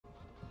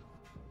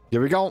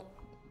Here we go.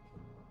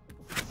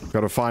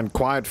 Gotta find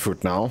quiet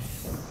food now.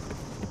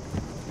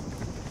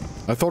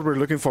 I thought we were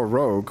looking for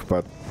Rogue,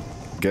 but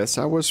guess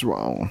I was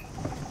wrong.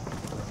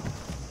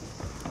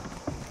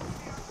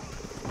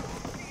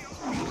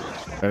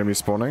 Enemy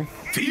spawning.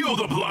 Feel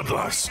the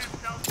bloodlust.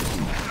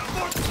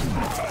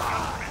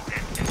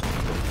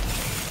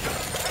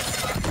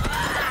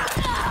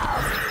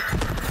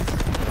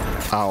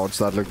 Ouch,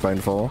 that looked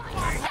painful.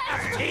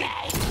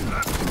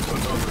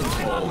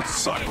 All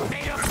silent.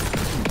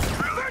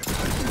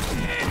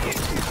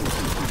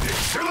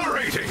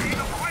 Exhilarating.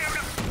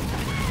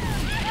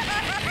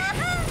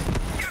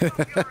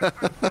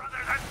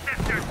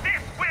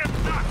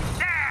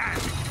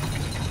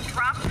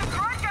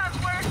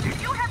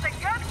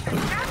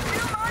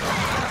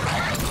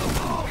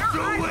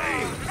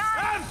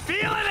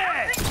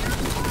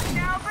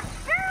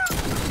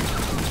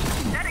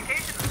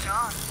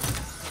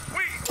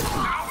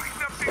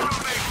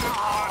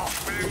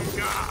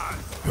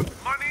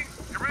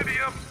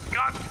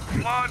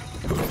 Blood,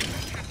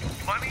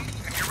 money,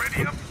 and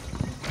iridium.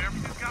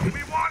 Everything's got to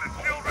be wanted,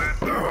 children.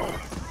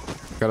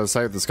 Gotta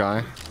save this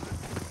guy.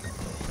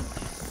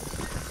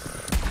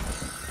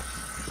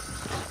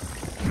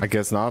 I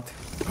guess not.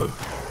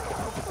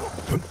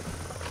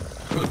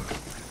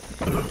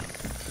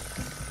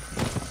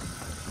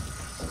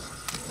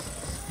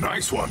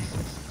 Nice one.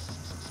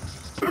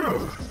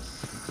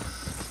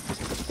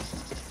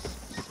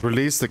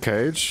 Release the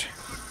cage.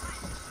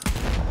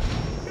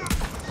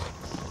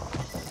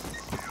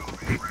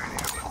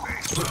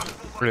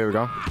 Here we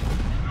go.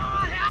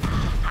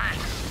 Hey,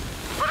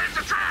 put it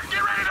to track.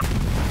 Get ready to.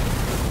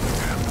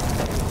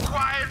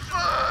 Quiet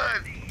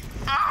foot.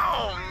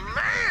 Oh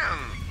man!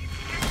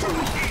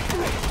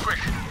 Quick,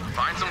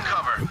 find some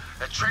cover.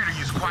 That traitor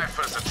used quiet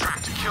foot as a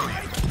trap to kill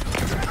you.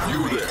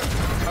 You there.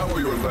 How are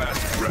your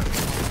last breaths?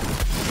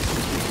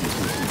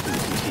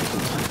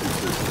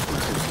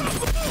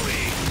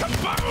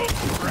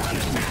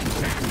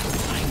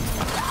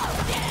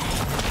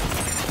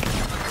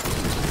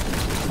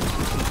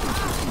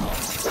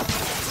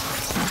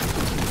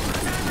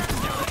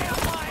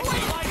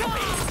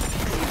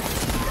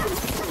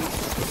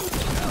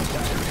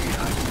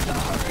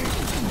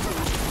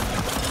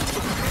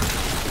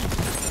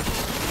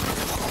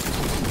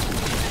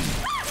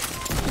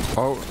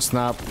 Oh,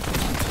 snap.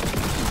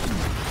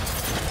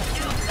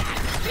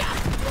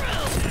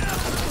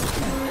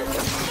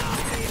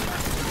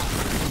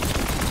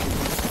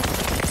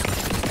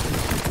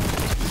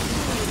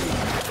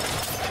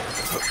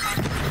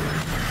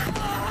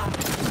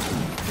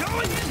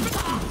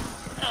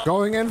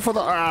 Going in for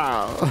the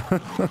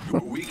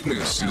Your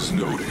weakness is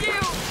noted.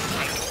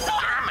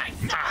 Damn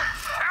it!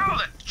 How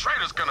the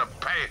traitor's gonna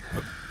pay?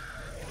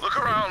 Look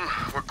around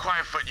where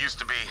Quietfoot used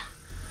to be.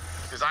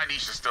 His ID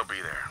should still be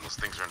there. Those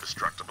things are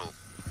indestructible.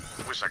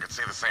 Wish I could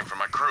say the same for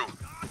my crew.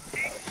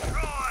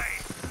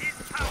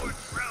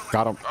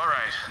 Got him. All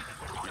right,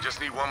 we just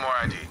need one more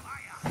ID.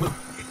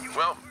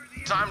 Well,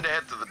 time to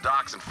head to the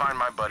docks and find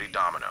my buddy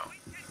Domino.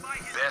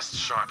 Best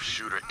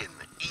sharpshooter in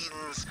the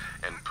Edens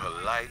and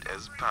polite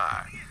as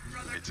pie.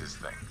 It's his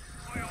thing.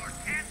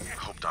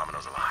 Hope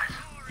Domino's alive.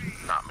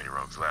 Not many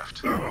rogues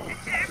left.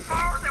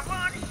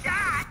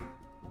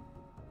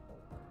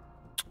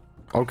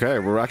 Okay,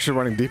 we're actually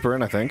running deeper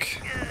in, I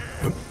think.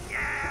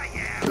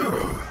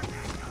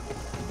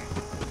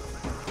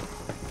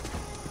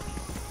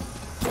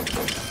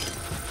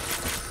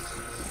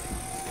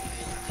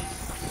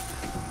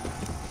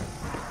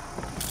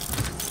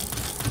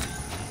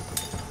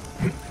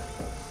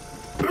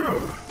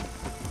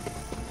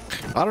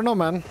 I don't know,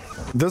 man.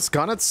 This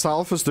gun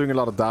itself is doing a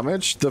lot of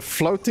damage. The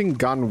floating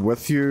gun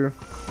with you,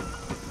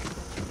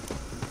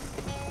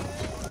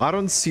 I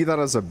don't see that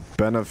as a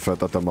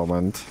benefit at the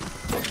moment.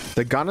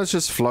 The gun is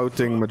just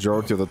floating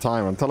majority of the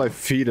time until I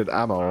feed it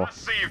ammo. I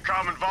see you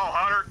coming, Vault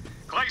Hunter.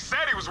 Clay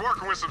said he was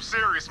working with some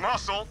serious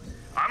muscle.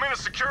 I'm in a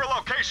secure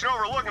location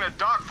overlooking a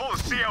dock full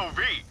of COV.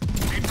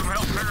 Need some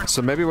help there.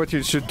 So maybe what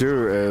you should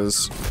do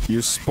is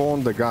you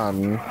spawn the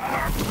gun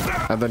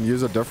and then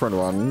use a different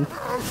one.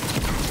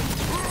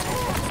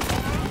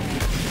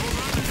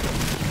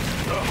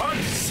 The hunt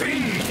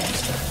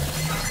sings.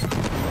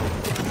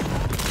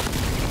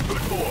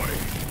 Good boy.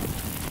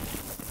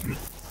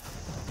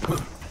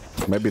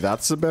 Maybe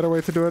that's a better way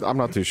to do it? I'm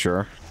not too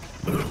sure.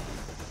 Take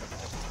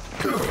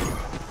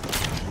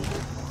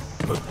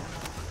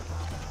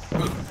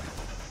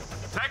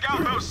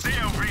out those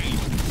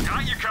COV.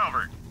 Got you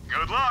covered.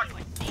 Good luck.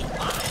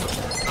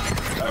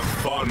 Have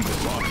fun,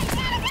 Ron.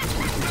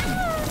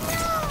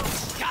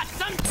 Got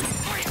some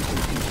for you.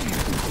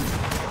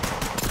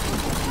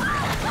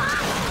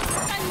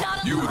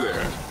 You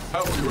there.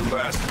 How will your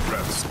last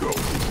breaths go?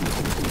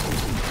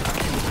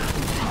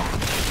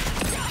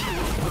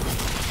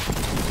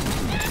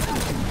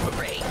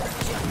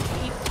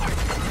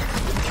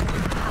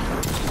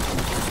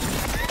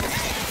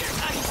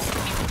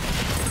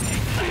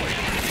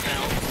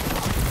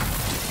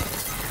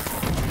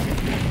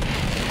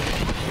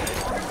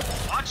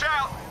 Watch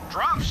out!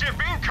 Dropship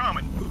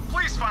incoming!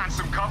 Please find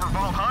some cover,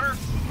 Vault Hunter!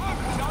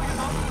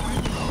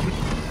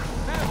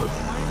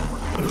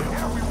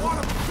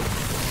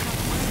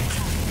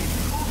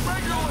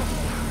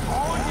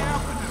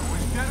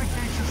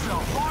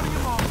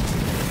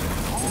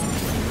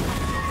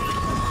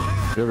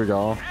 Here we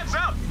go. Heads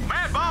up!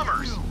 Mad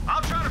bombers!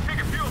 I'll try to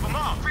pick a few of them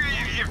off,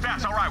 if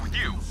that's alright with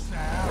you.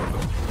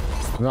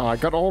 No, I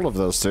got all of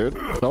those, dude.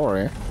 Don't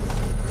worry.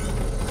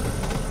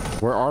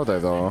 Where are they,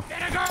 though?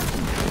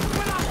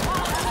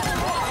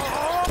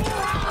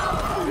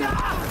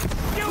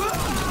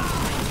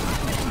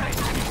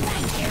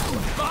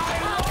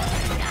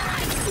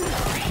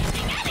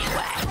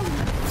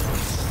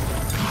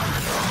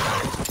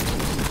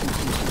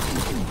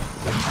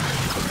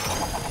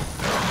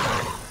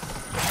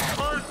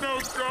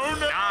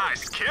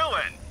 Nice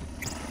killing!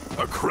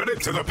 A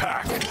credit to the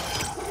pack.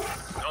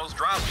 Those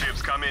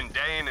dropships come in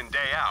and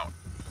day out.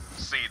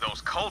 See,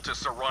 those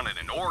cultists are running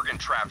an organ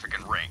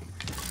trafficking ring.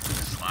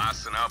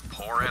 Slicing up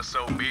poor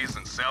SOBs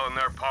and selling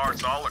their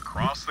parts all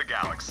across the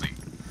galaxy.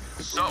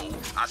 So,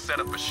 I set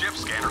up a ship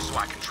scanner so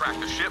I can track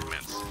the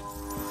shipments.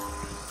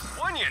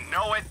 When you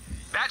know it,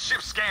 that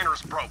ship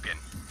scanner's broken.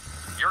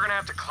 You're gonna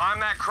have to climb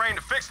that crane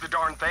to fix the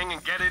darn thing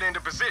and get it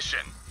into position.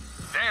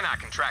 Then I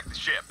can track the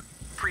ship.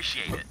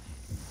 Appreciate it.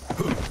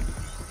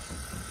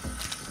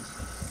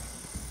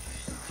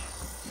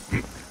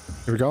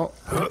 Here we go.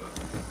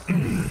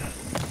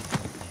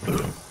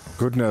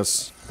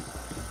 Goodness.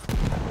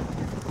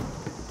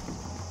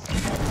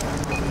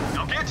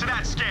 I'll get to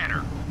that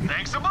scanner.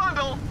 Thanks a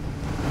bundle.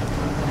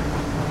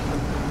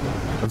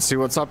 Let's see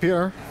what's up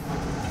here.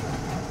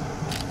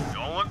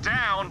 Don't look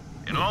down.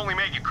 It'll only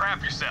make you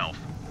crap yourself.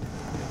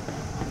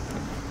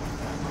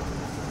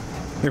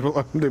 It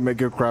will only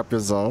make you crap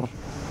yourself.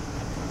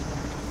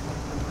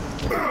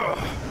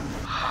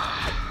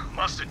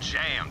 Must have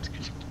jammed.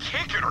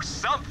 Kick it or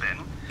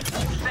something.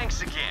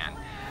 Thanks again.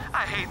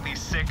 I hate these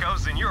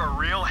sickos and you're a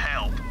real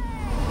help.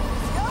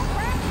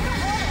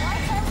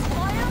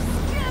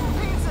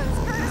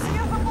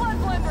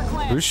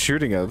 Who's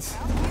shooting it? Let's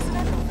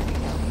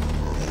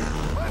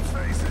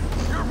face it,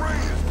 your brain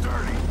is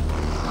dirty.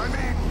 I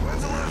mean,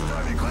 when's the last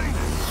time you cleaned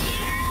it?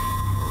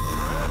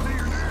 After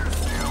your nearest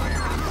steal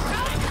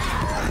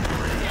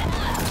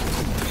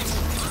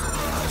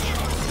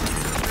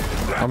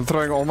I'm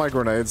throwing all my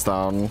grenades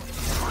down.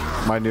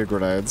 My new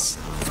grenades.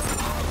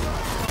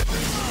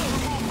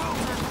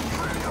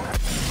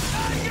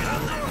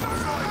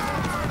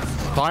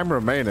 Time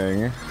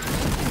remaining.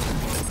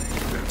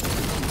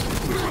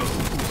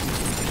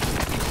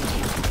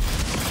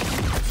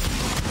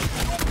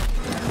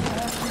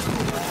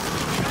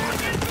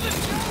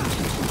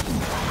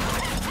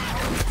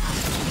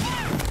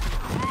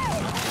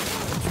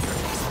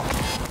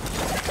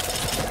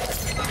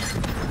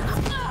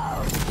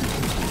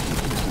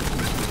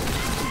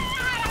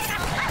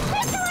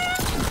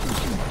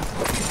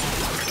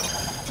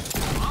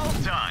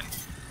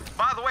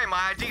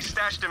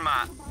 Stashed in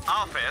my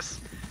office.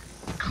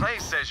 Clay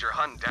says you're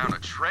hunting down a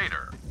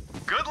traitor.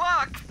 Good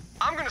luck.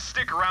 I'm gonna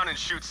stick around and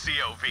shoot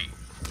COV.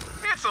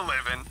 It's a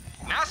living.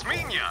 Nice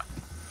meeting ya.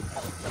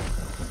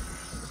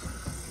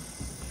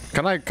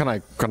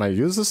 Can I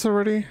use this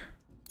already?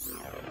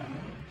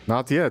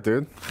 Not yet,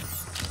 dude.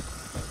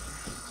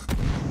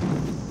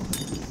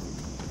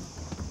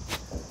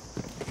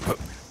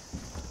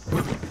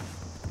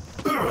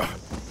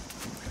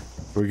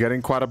 We're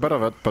getting quite a bit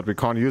of it, but we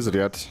can't use it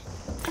yet.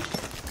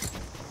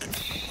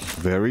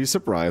 Very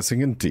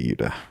surprising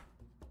indeed.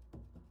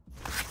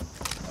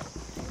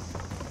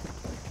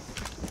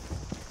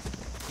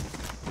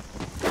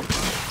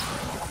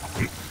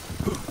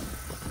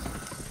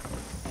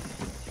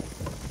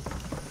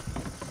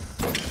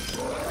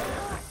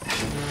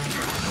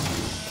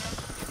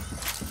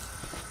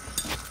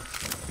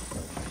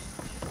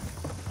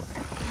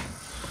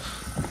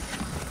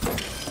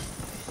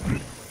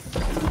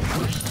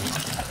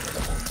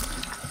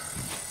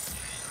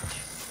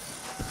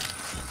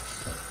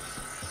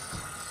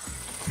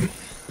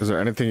 Is there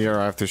anything here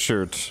I have to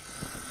shoot?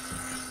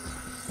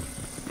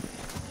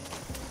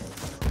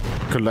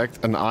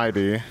 Collect an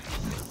ID.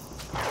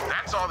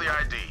 That's all the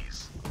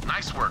IDs.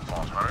 Nice work,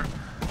 Vault Hunter.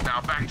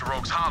 Now back to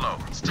Rogue's Hollow.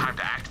 It's time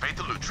to activate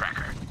the loot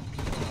tracker.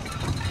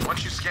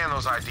 Once you scan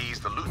those IDs,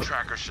 the loot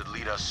tracker should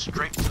lead us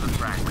straight to the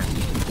fragment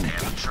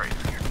and the traitor.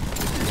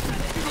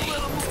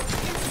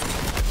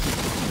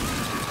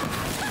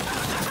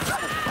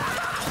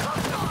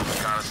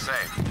 Gotta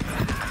say,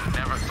 I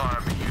never thought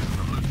I'd be using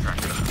the loot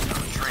tracker to loot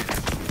a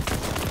traitor.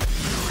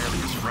 Really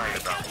is right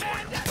about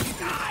loyalty.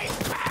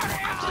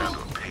 Comes down to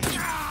a page.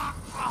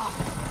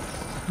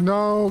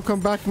 No, come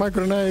back, my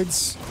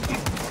grenades.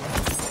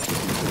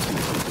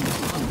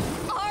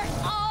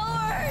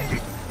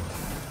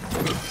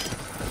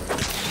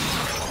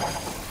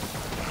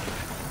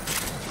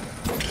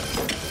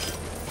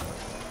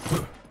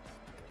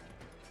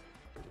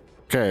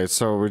 Okay,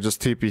 so we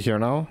just TP here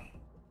now.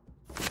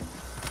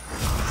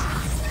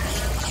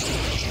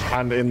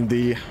 And in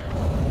the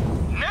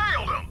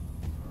Nailed him!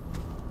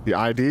 the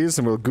IDs,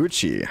 and we'll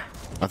Gucci,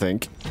 I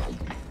think.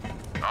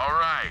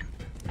 Alright,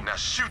 now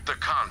shoot the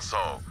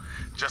console.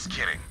 Just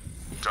kidding.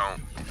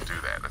 Don't do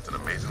that. That's an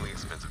amazingly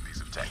expensive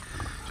piece of tech.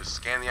 Just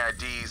scan the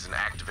IDs and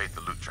activate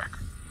the loot tracker.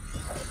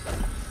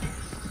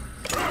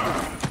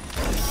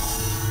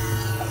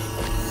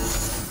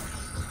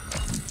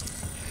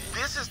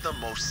 This is the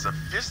most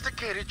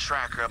sophisticated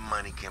tracker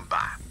money can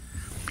buy.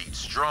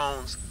 Beats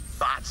drones,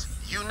 bots,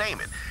 you name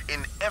it,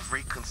 in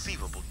every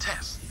conceivable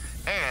test.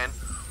 And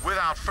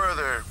without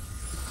further,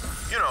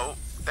 you know,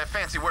 that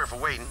fancy word for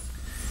waiting,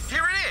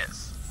 here it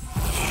is.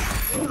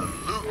 The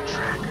loot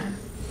tracker.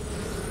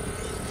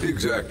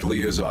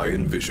 Exactly as I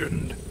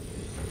envisioned.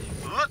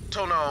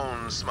 Little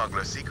known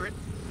smuggler secret.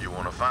 You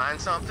want to find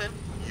something?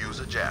 Use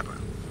a jabber.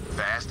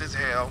 Fast as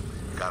hell,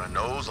 got a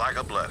nose like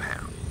a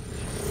bloodhound.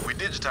 We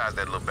digitized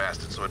that little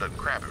bastard so it doesn't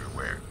crap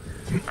everywhere.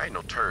 I ain't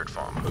no turd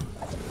farmer.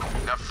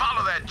 Now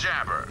follow that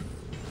jabber.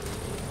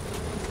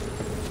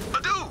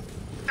 Ado!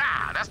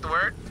 Ah, that's the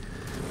word.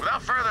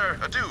 Without further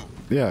ado,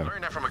 Yeah.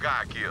 learned that from a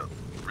guy I killed.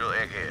 Real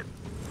egghead.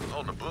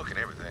 Holding a book and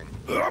everything.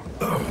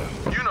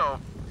 You know,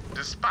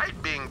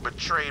 despite being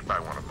betrayed by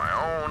one of my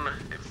own,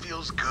 it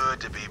feels good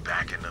to be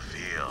back in the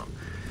field.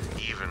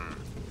 Even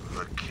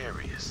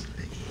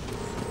vicariously.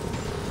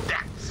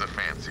 That's a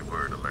fancy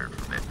word to learn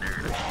from that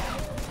nerd.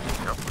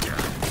 Helpful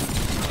guy.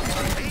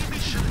 Maybe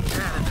should have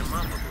chatted him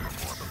up a little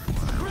more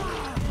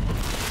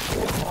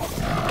before.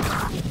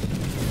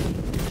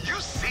 You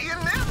seeing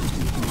them?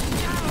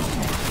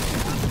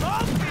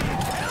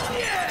 Hell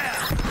yeah!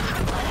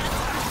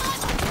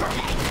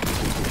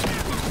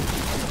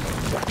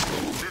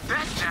 Did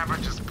that jabber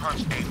just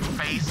punch a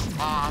face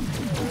off?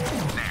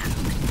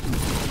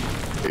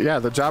 Nah. Yeah,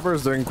 the jabber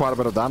is doing quite a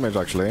bit of damage,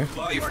 actually.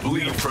 Life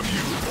bleed from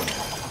you.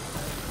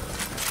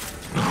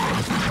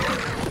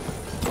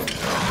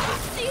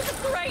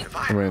 If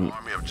I had an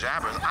army of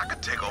jabbers, I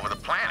could take over the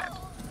planet.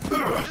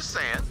 I'm just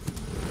saying.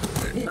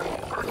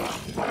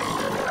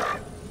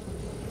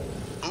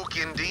 Ook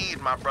indeed,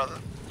 my brother.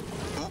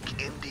 Ook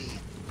indeed.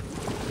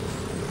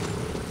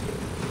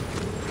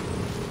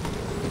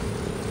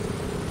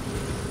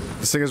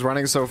 This thing is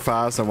running so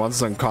fast, and once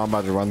it's in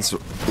combat, it runs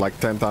like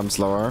 10 times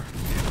slower.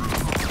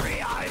 Damn,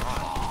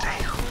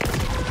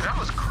 that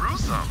was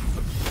gruesome.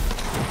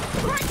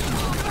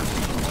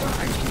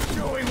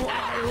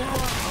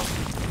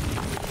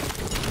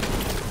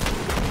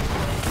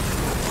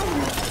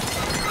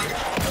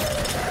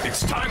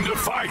 It's time to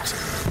fight.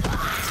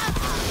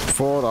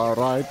 Forward,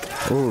 alright.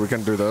 Ooh, we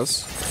can do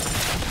this.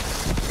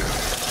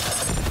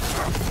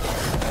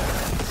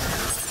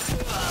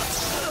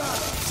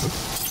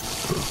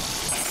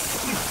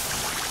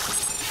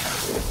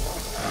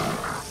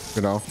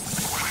 You know,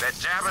 That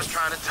jabber's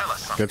trying to tell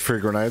us something. get free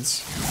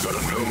grenades. Got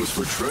a nose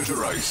for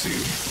treasure, I see.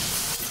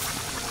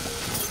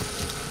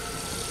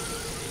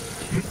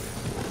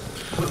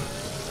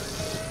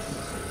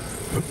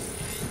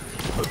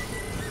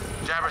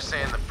 Jabber's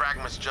saying the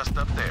fragment's just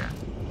up there.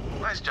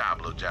 Nice job,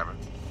 little jabber.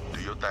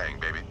 Do your thing,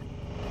 baby.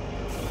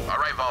 All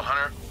right, Vault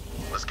Hunter.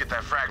 Let's get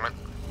that fragment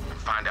and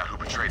find out who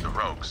betrayed the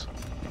rogues.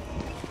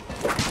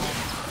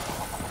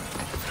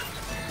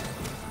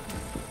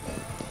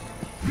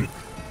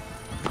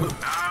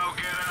 Now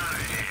get out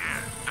of here.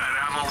 That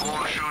ammo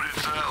won't shoot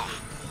itself.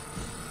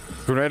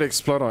 Grenade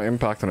explode on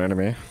impact on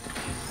enemy.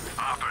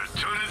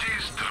 Opportunity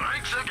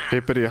strikes again.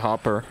 Hippity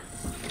hopper.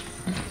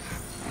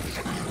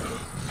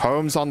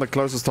 Homes on the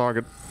closest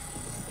target.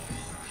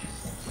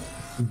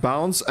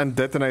 Bounce and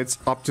detonates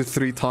up to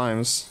 3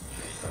 times.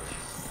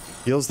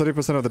 Heals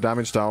 30% of the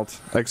damage dealt.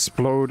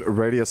 Explode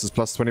radius is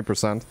plus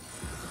 20%.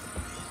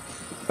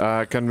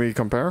 Can we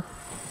compare?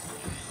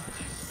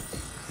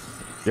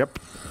 Yep.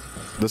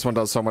 This one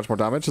does so much more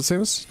damage, it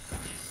seems.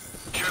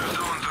 Just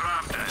don't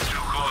drop that too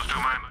close to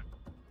my...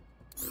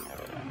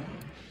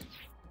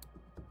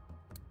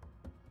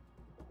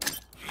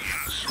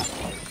 Yes.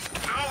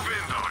 No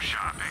window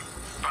shopping.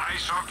 Buy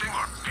something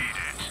or beat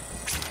it.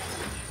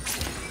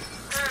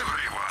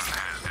 Everyone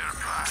has their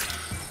price.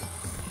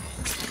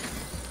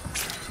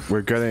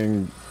 We're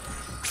getting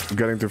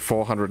to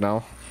 400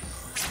 now.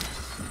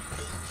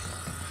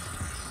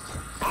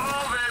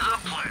 Always a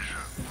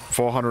pleasure.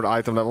 400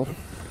 item level.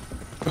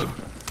 Turn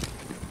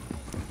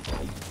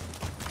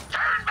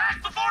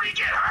back before you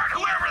get hurt,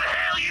 whoever the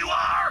hell you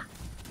are!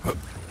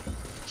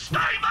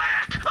 Stay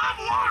back! I'm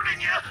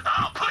warning you!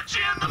 I'll put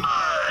you in the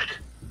mud!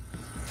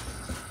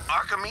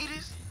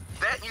 Archimedes?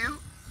 That you?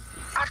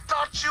 I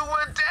thought you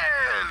were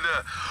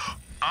dead!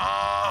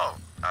 Oh,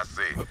 I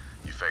see.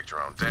 You faked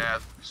your own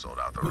death, you sold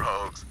out the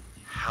rogues.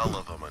 Hell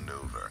of a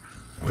maneuver.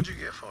 What'd you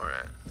get for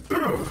it?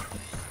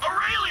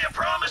 Aurelia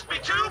promised me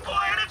 2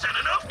 planets and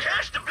enough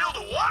cash to build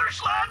a water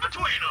slide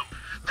between them.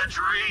 The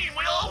dream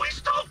we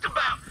always talked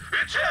about.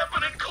 It's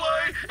happening,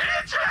 Clay.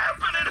 It's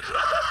happening.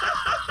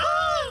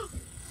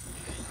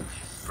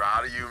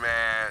 Proud of you,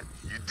 man.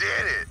 You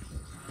did it.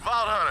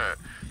 Vault Hunter,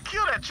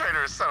 kill that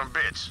traitorous son of a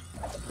bitch.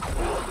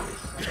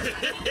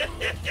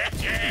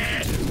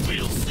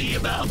 We'll see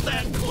about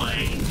that,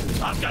 Clay.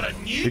 I've got a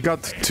new... You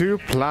got 2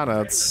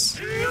 planets.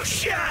 You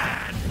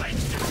shine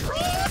thanks to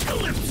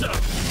Calypso.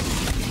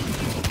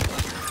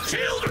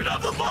 Children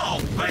of the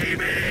vault,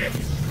 baby.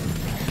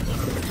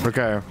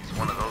 Okay. He's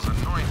one of those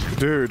anointed.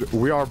 Dude,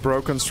 we are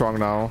broken strong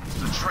now.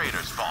 The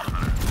traitor's Vault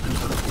Hunter.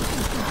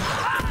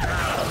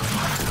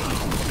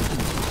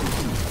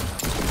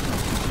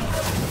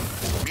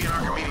 Me and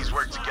Archimedes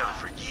worked together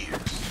for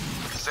years.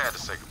 Sad to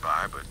say, say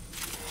goodbye, but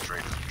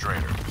traitor's a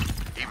traitor,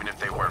 even if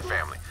they weren't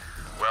family.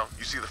 Well,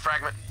 you see the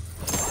fragment?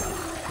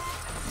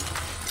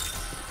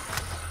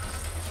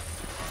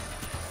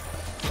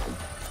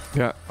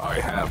 Yeah. I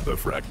have the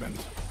fragment.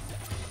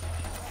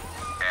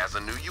 As I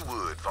knew you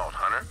would, Vault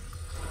Hunter.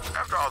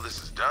 After all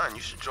this is done,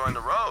 you should join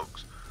the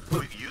Rogues. We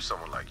could use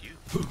someone like you.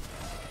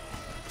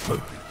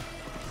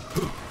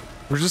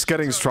 We're just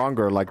getting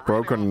stronger, like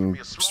broken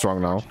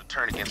strong now. To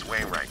turn against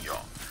Wainwright,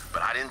 y'all,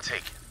 but I didn't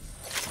take it.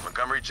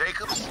 Montgomery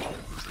Jacobs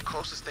was the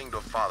closest thing to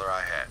a father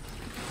I had.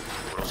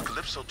 When those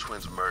Calypso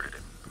twins murdered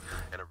him.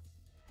 And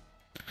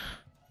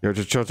Yo,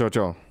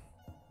 chill.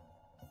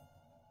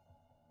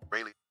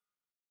 really.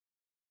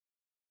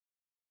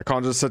 I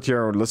can't just sit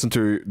here and listen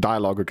to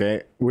dialogue,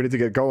 okay? We need to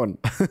get going.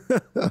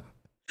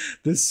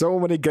 There's so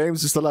many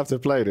games you still have to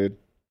play, dude.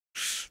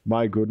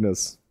 My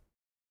goodness.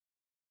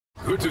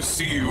 Good to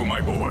see you,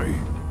 my boy.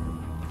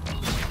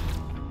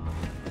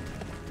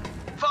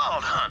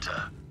 Vault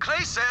Hunter.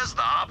 Clay says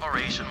the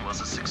operation was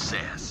a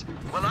success.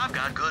 Well, I've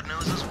got good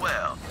news as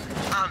well.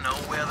 I know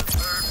where the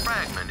third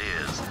fragment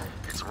is.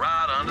 It's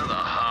right under the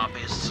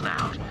Harpy's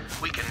snout.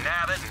 We can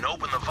nab it and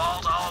open the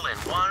vault all in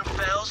one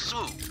fell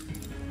swoop.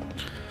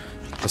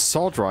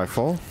 Assault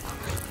rifle?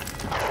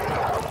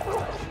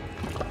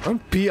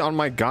 Don't pee on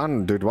my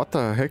gun, dude. What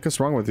the heck is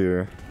wrong with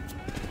you?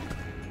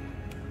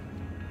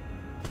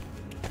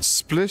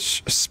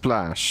 Splish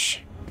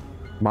Splash.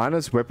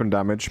 Minus weapon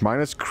damage,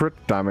 minus crit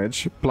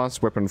damage,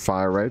 plus weapon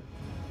fire rate.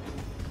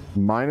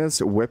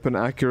 Minus weapon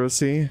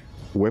accuracy,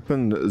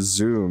 weapon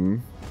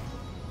zoom.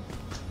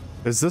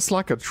 Is this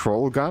like a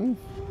troll gun?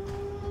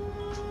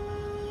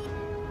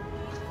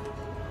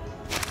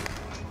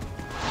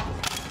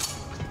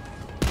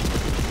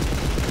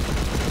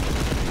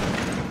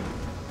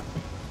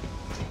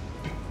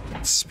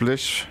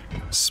 Splish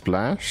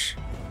Splash?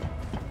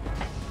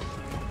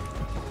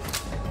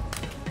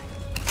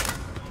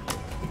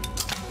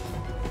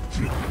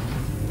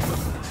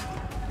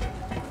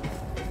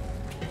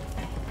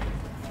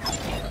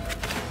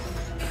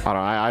 I don't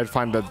know, I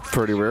find that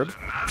pretty weird.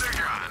 Another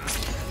gun.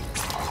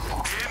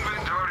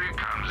 Inventory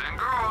comes and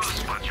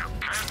goes, but you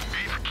can't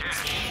beat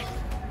cash.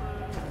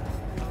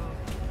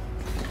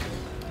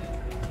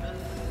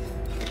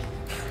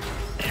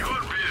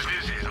 Your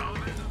business is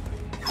over.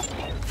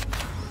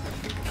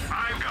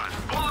 I've got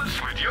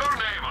bullets with your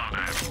name on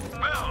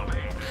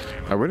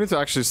them. Well, We need to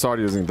actually start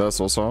using this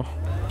also.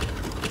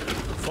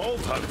 Vault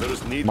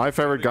hunters need My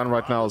favorite gun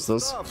right now is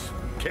this. stuff.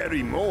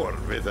 Carry more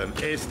with an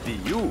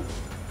SDU.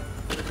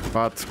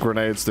 But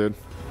grenades, dude.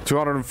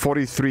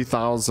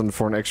 243,000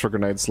 for an extra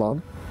grenade slot.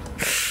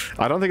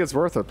 I don't think it's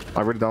worth it.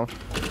 I really don't.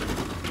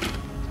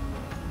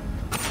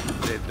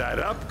 With that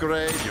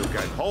upgrade, you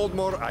can hold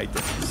more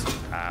items.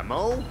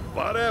 Ammo,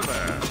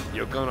 whatever.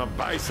 You gonna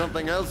buy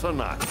something else or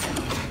not?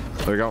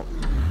 There you go.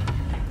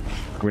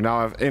 We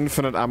now have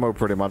infinite ammo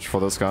pretty much for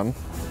this gun.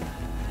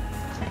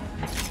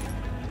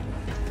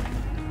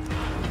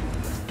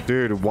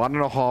 Dude,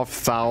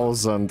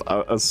 1,500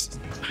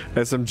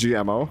 SMG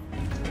ammo.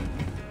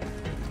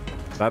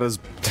 That is...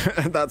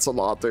 that's a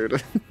lot,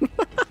 dude.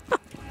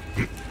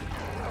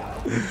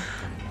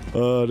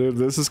 Dude,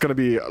 this is gonna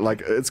be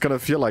like... it's gonna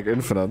feel like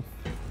infinite.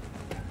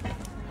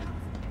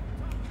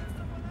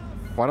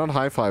 Why not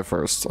high five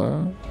first?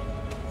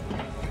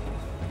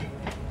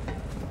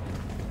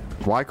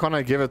 Why can't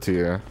I give it to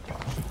you?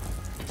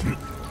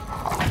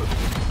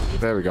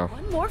 There we go.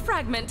 One more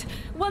fragment.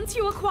 Once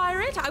you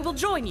acquire it, I will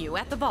join you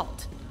at the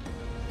vault.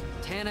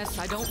 Tannis,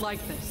 I don't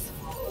like this.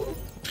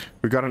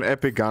 We got an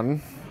epic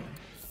gun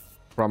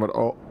from it.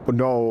 Oh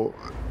no,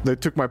 they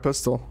took my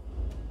pistol.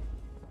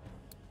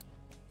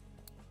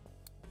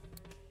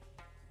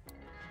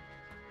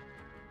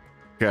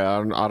 Yeah,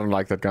 I don't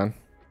like that gun.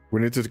 We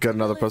need to get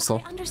another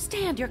pistol. I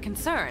understand your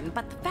concern,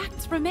 but the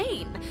facts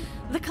remain.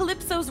 The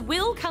Calypsos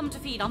will come to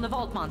feed on the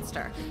vault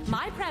monster.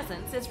 My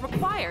presence is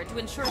required to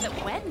ensure that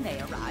when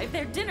they arrive,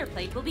 their dinner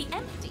plate will be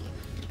empty.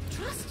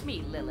 Trust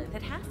me, Lilith,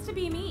 it has to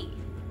be me.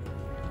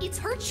 It's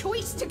her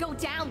choice to go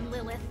down,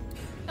 Lilith.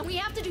 And we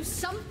have to do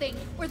something,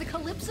 or the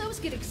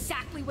Calypsos get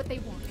exactly what they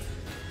want.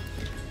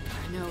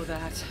 I know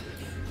that.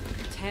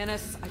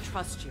 Tannis, I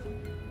trust you.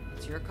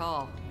 It's your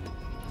call.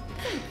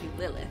 Thank you,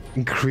 Lilith.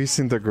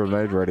 Increasing the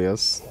grenade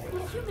radius.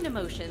 Human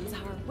emotions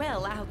are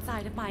well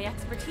outside of my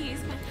expertise,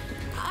 but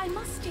I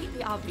must state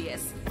the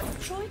obvious.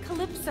 Troy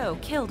Calypso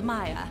killed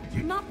Maya,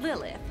 not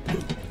Lilith.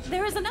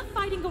 There is enough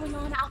fighting going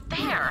on out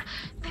there.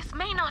 This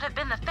may not have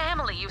been the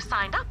family you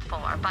signed up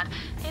for, but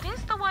it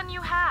is the one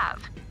you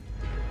have.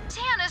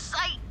 Tannis,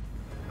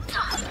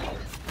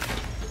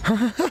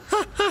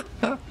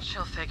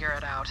 She'll figure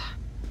it out.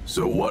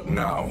 So what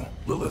now,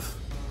 Lilith?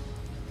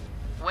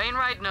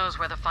 Wainwright knows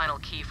where the final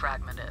key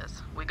fragment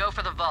is. We go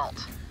for the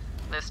vault.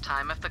 This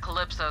time, if the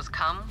Calypsos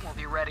come, we'll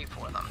be ready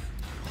for them.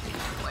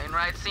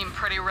 Wainwright seemed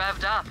pretty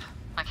revved up.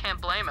 I can't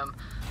blame him.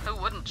 Who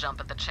wouldn't jump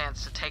at the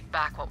chance to take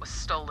back what was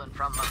stolen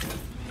from them?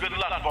 Good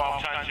luck,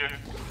 Vault Hunter.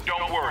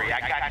 Don't worry,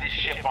 I got this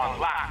ship on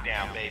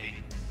lockdown, baby.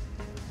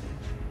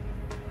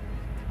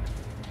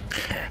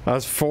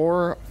 Has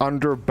 4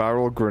 under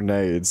barrel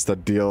grenades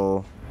that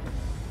deal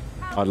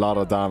a lot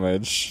of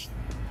damage.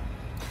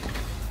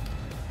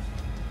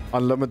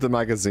 Unlimited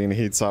magazine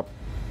heats up.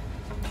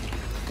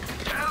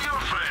 Tell your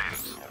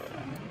friends.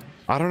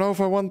 I don't know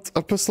if I want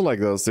a pistol like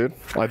this, dude.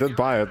 I did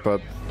buy it,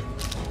 but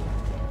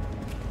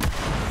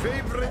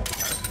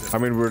I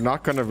mean, we're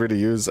not gonna really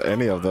use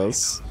any of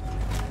this.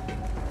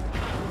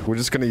 We're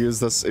just gonna use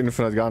this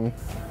infinite gun.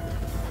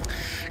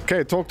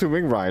 Okay, talk to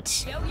Wing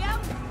Right. Yo, yo.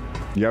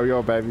 Yo,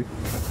 yo, baby.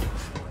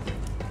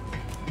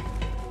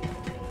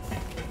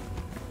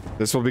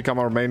 This will become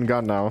our main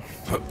gun now.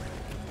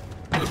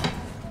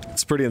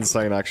 It's pretty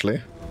insane,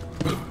 actually.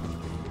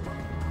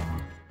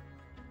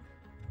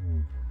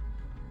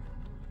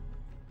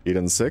 Eat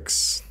and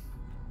 6.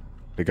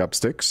 Pick up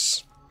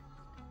sticks.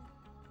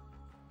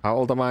 How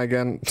old am I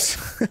again?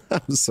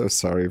 I'm so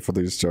sorry for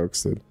these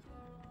jokes, dude.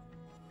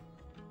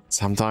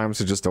 Sometimes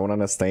you just don't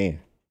understand.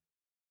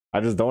 I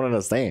just don't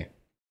understand.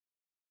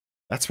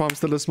 That's why I'm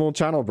still a small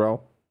channel,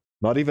 bro.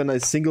 Not even a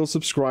single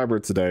subscriber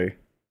today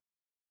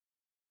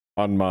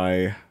on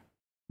my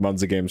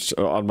Monza Games,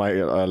 on my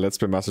Let's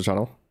Play Master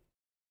channel.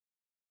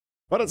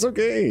 But it's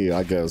okay,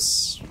 I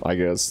guess.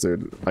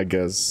 Dude. I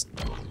guess.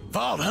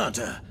 Vault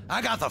Hunter,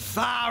 I got the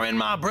fire in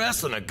my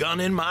breast and a gun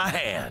in my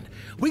hand.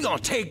 We gonna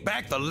take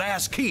back the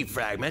last key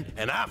fragment,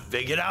 and I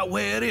figured out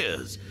where it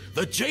is.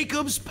 The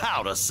Jacobs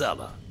Powder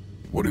Cellar.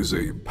 What is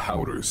a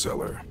powder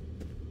cellar?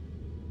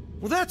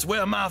 Well, that's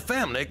where my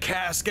family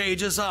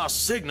cascades our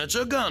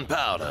signature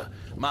gunpowder.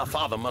 My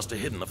father must have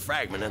hidden the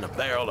fragment in a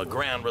barrel of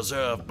Grand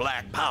Reserve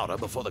black powder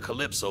before the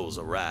Calypsos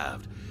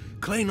arrived.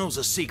 Clay knows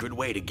a secret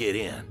way to get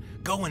in.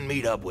 Go and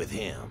meet up with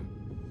him.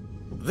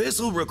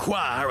 This'll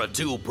require a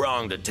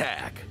two-pronged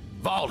attack.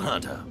 Vault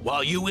Hunter,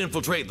 while you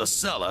infiltrate the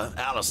cellar,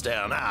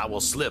 Alistair and I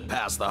will slip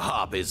past the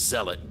Harpies'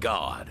 zealot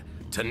guard.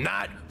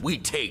 Tonight, we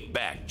take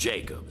back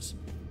Jacobs.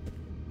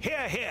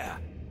 Here, here.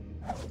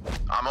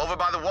 I'm over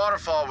by the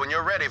waterfall when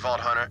you're ready, Vault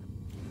Hunter.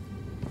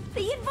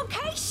 The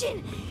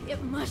invocation!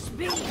 It must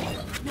be. No.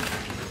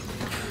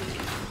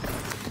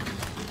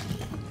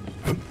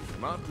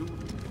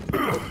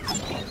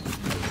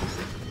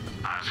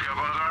 Ask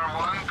about our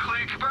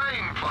one-click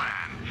buying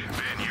plan.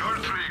 When your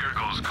trigger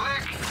goes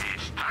click,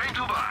 it's time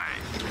to buy.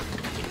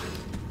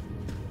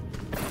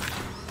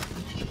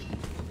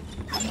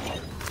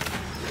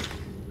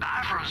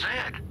 I from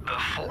Zed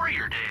before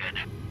you're dead.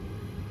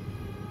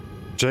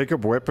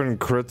 Jacob weapon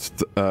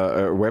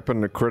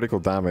critical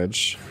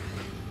damage.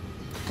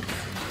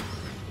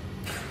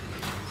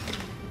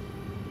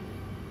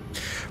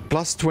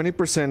 Plus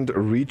 20%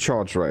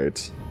 recharge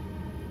rate.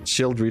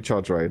 Shield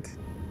recharge rate.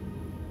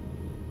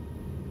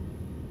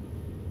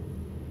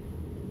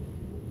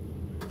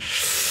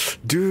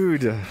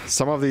 Dude,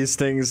 some of these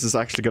things is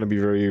actually going to be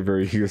very,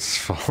 very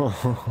useful.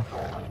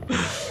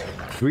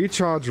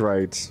 Recharge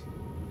rate.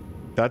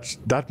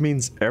 That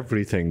means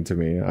everything to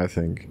me, I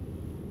think.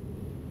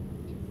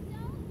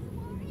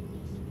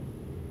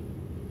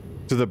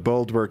 To the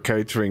build we're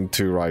catering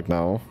to right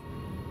now.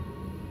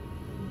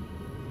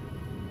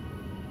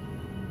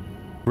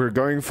 We're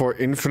going for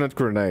infinite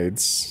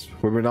grenades.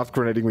 When we're not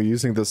grenading, we're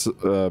using this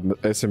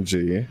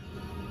SMG.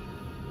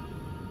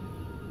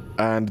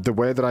 And the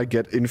way that I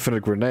get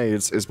infinite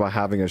grenades is by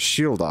having a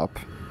shield up.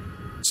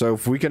 So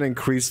if we can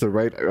increase the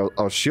rate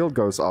our shield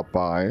goes up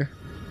by,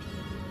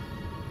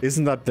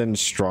 isn't that then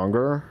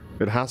stronger?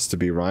 It has to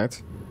be,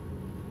 right?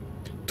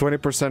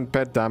 20%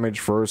 pet damage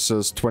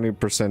versus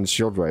 20%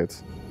 shield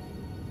rate.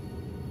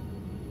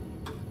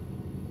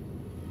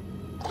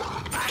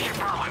 I should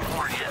probably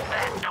warn you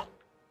that don't.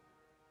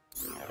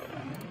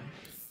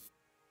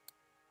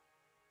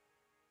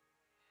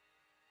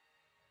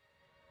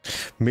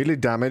 Melee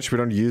damage, we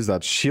don't use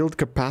that. Shield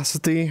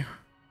capacity,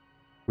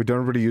 we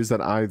don't really use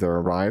that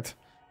either, right?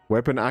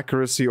 Weapon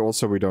accuracy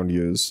also we don't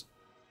use.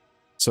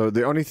 So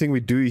the only thing we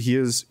do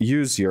use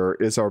here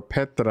is our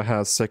pet that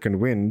has second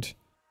wind,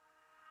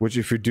 which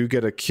if you do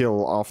get a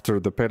kill after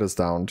the pet is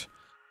downed,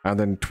 and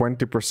then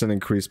 20%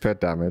 increased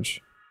pet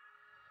damage.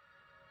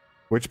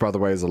 Which, by the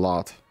way, is a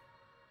lot.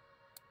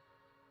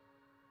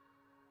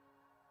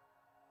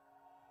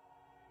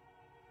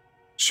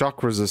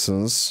 Shock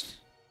resistance.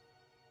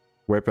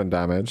 Weapon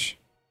damage.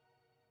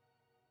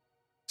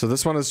 So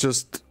this one is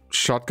just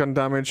shotgun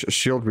damage,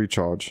 shield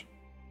recharge.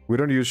 We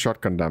don't use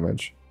shotgun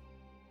damage.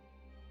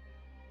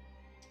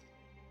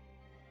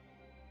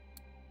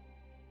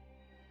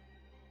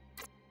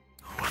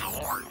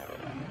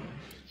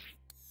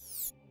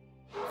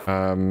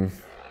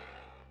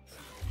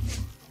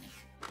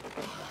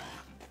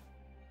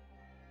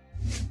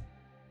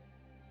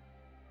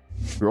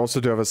 We also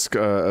do have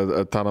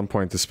a talent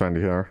point to spend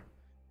here.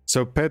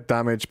 So pet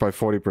damage by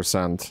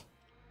 40%.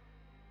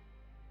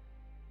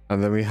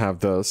 And then we have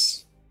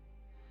this.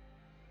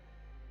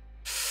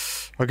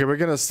 Okay, we're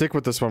gonna stick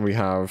with this one we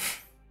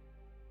have.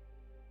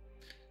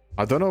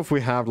 I don't know if we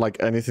have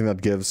like anything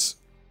that gives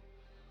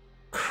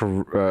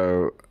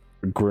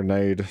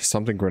grenade,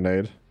 something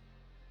grenade.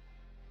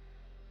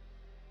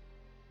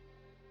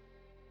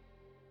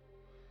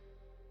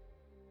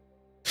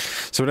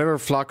 So So whenever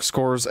Flux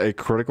scores a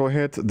critical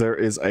hit, there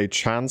is a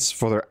chance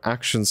for their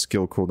action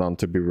skill cooldown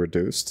to be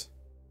reduced.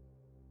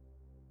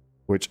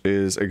 Which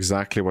is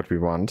exactly what we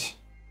want.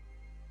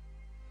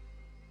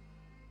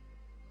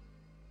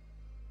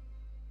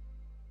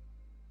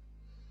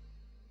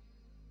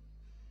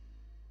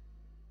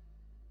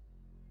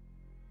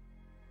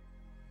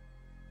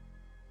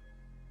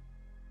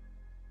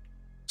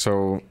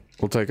 So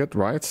we'll take it,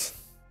 right?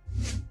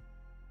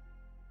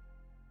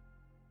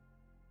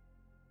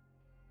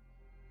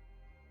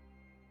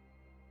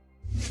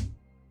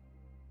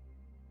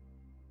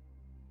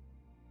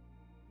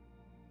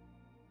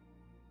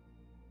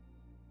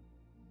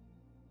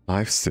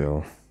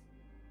 Lifesteal.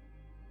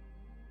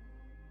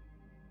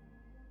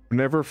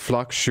 Whenever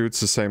Flux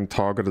shoots the same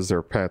target as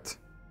their pet,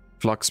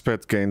 Flux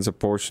pet gains a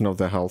portion of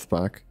their health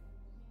back.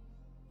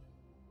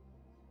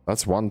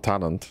 That's one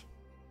talent.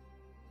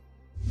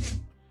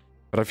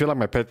 But I feel like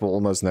my pet will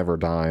almost never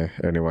die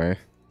anyway.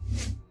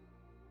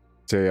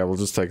 So yeah, we'll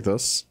just take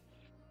this.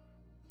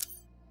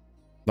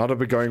 Not to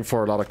be going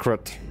for a lot of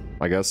crit,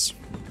 I guess.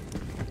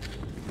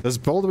 This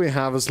build we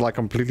have is like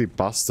completely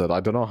busted. I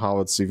don't know how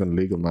it's even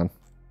legal, man.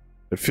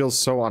 It feels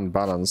so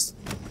unbalanced.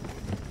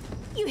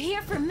 You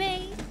hear from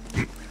me?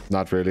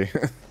 Not really.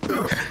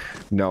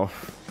 No.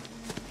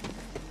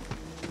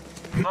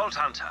 Vault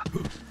Hunter,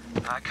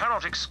 I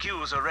cannot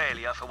excuse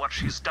Aurelia for what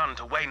she's done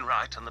to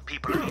Wainwright and the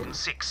people of Eden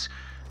 6.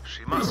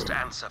 She must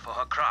answer for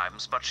her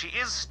crimes, but she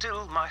is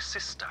still my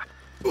sister.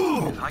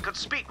 If I could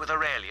speak with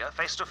Aurelia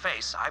face to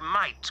face, I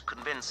might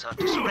convince her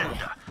to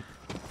surrender.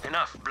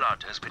 Enough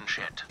blood has been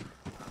shed.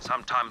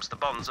 Sometimes the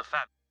bonds of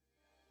family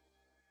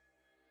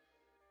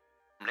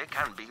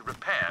can be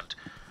repaired.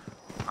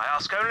 I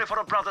ask only for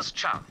a brother's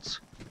chance.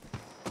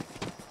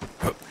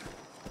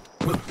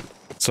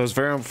 So it's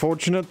very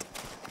unfortunate,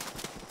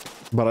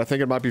 but I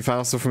think it might be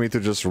faster for me to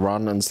just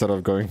run instead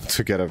of going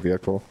to get a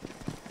vehicle.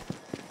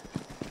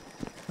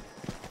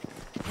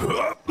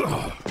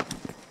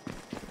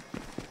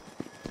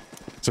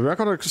 So we're not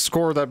gonna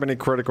score that many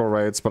critical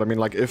rates, but I mean,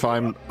 like, if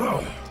I'm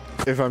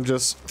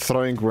just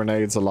throwing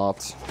grenades a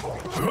lot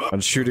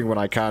and shooting when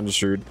I can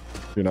shoot,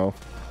 you know,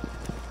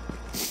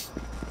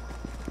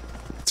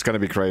 it's gonna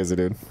be crazy,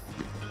 dude.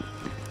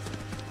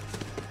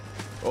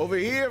 Over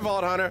here,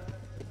 Vault Hunter.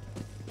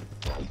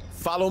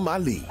 Follow my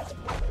lead.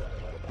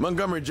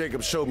 Montgomery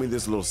Jacobs showed me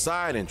this little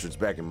side entrance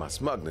back in my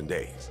smuggling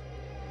days.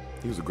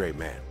 He was a great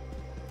man.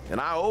 And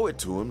I owe it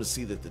to him to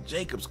see that the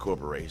Jacobs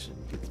Corporation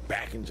gets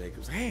back in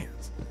Jacobs'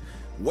 hands.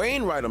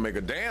 Wainwright will make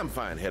a damn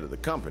fine head of the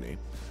company,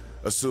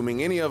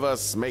 assuming any of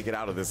us make it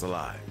out of this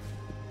alive.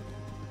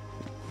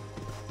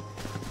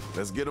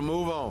 Let's get a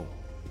move on.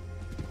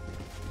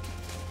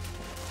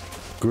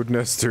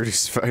 Goodness, dude,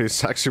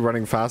 he's actually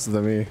running faster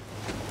than me.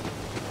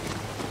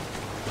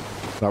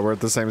 Now we're at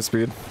the same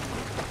speed.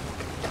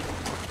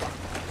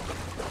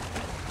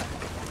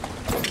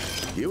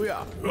 Here we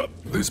are.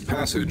 This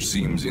passage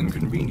seems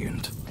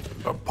inconvenient.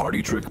 A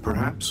party trick,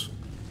 perhaps?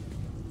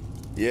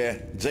 Yeah,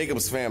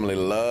 Jacob's family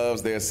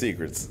loves their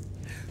secrets.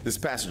 This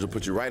passage will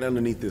put you right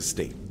underneath this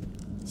state.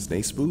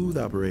 Stay smooth,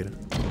 operator.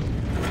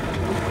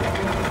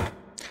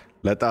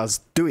 Let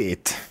us do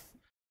it.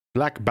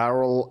 Black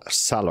Barrel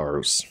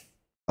Cellars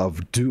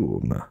of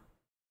Doom.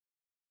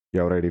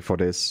 Y'all ready for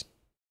this?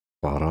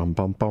 That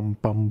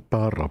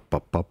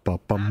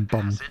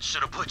passage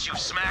should have put you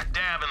smack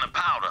dab in the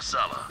powder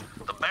cellar.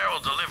 The barrel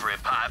delivery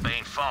pipe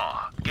ain't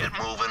far. Get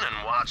moving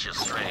and watch your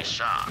stray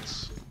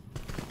shots.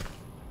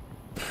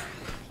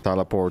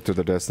 Teleport to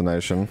the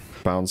destination.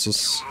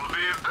 Bounces. We'll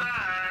be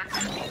back.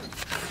 You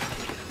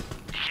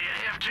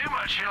can't have too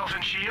much health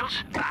and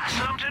shields. Buy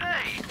some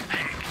today.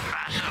 Heck,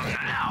 buy some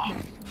now.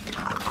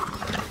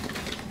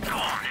 Go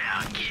on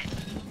now, get.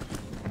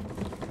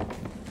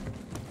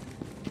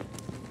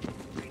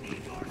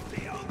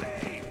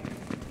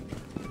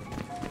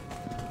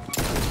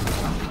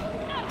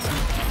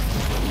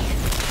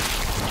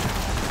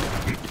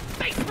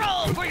 Face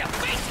roll for your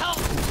face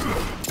health!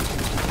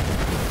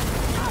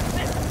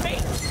 This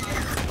face!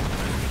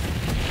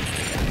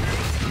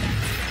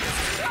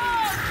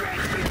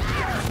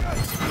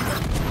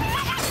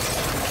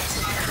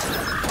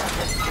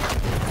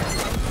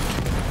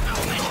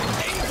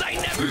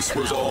 This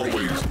was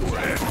always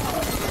planned.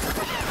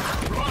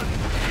 Run!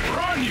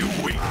 Run, you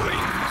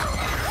weaklings!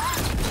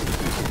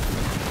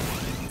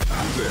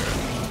 There.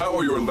 How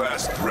are your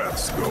last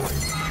breaths going?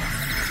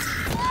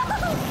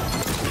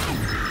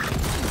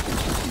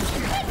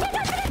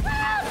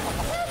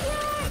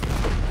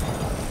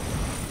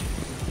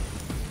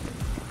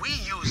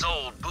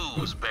 Old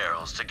booze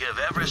barrels to give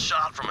every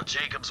shot from a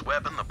Jacobs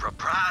weapon the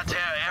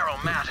proprietary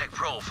aromatic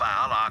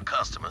profile our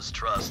customers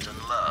trust and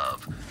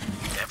love.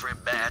 Every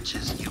batch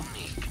is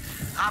unique.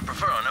 I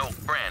prefer an oak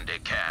brandy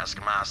cask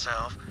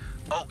myself.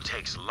 Oak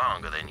takes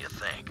longer than you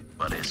think,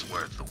 but it's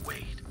worth the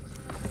wait.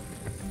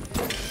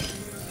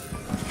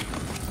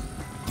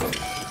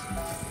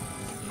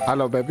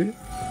 Hello, baby.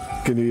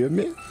 Can you hear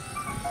me?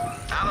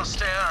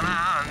 Alistair and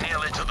I are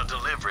nearly to the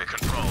delivery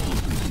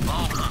controls.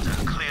 Vault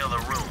Hunter, clear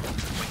the room.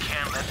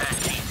 Can't let that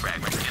key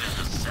fragment get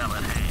into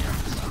Zealot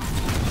hands.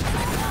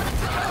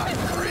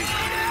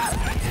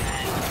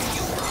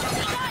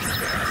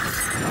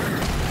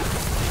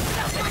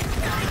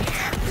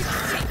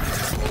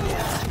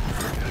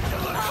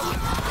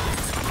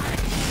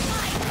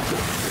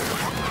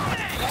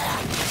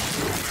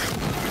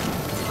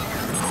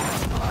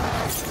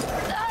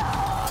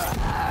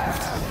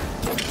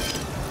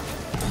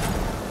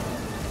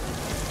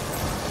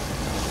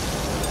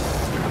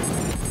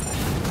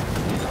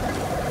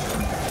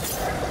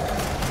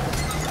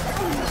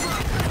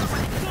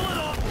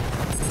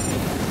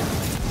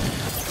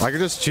 I can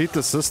just cheat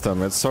the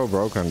system. It's so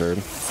broken, dude.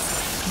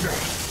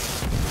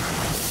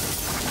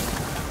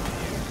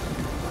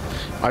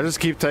 I just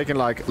keep taking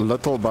like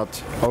little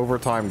but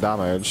overtime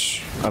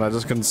damage, and I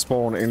just can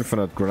spawn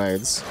infinite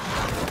grenades.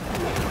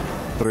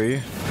 3,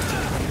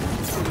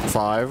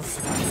 5.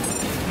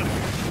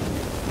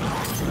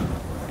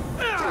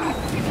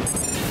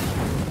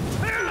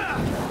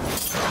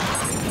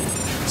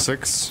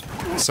 6,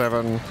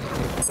 7,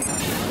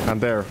 and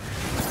there.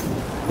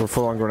 We're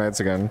full on grenades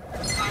again.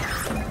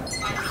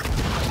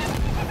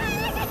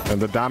 And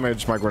the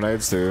damage my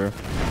grenades do.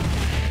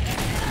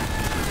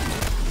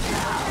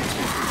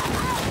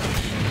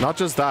 Not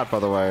just that, by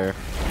the way.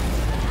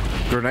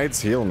 Grenades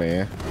heal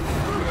me.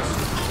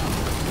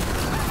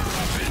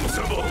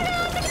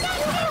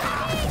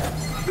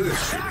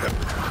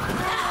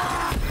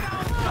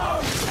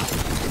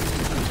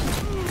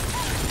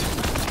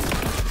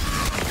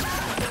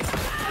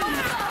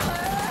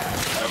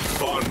 Have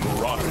fun,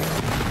 Marauder.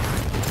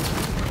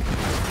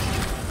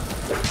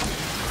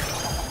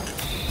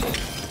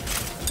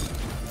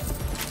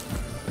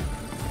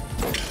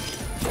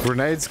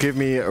 Grenades give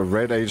me a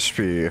red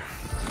HP.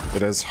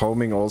 It has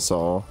homing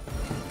also.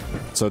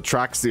 So it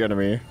tracks the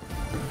enemy.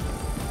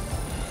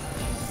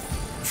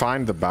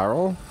 Find the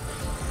barrel.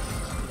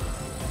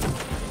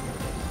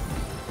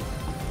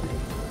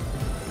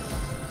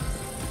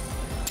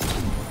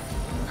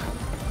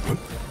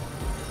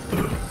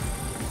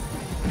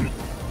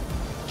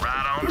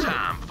 Right on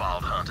time,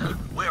 Vault Hunter.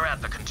 We're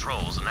at the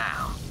controls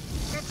now.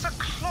 It's a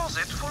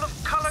closet full of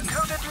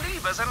color-coded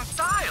levers and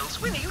dials.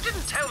 Winnie, you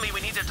didn't tell me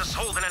we needed to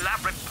solve an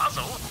elaborate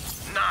puzzle.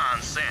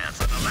 Nonsense.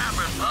 An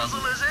elaborate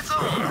puzzle is its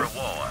own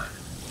reward.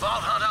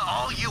 Vault Hunter,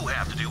 all you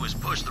have to do is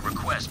push the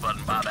request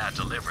button by that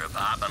delivery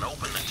pipe and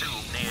open the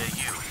tube near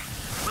you.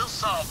 We'll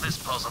solve this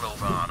puzzle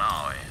over on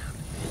our end.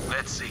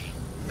 Let's see.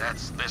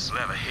 That's this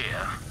lever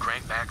here.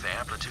 Crank back the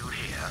amplitude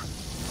here.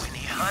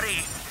 Winnie,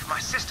 hurry. If my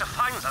sister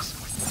finds us,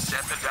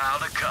 set the dial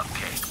to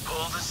Cupcake,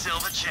 pull the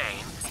silver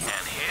chain,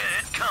 and here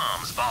it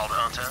comes, Vault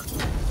Hunter.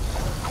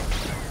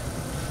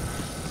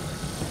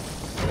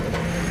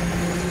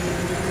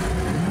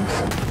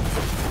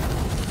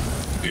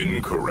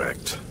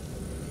 Incorrect.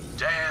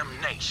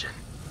 Damnation.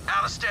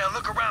 Alistair,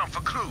 look around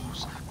for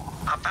clues.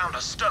 I found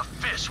a stuffed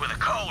fish with a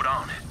code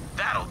on it.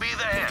 That'll be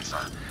the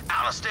answer.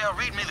 Alistair,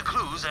 read me the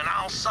clues and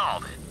I'll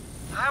solve it.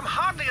 I'm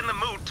hardly in the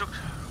mood to...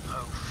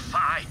 Oh,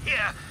 fine.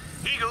 Here.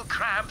 Eagle,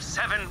 crab,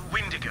 7,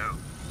 Windigo.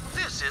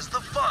 This is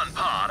the fun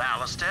part,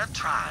 Alistair.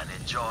 Try and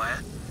enjoy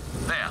it.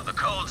 There, the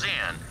code's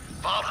in.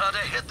 Vault Hunter,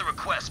 hit the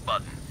request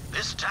button.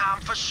 This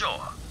time for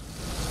sure.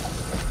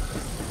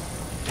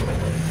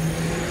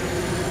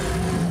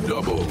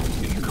 Double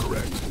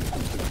incorrect.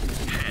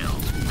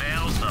 Hells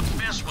bells, the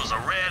fish was a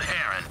red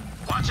herring.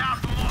 Watch out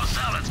for more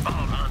zealots,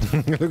 Vault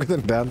Hunter. Look at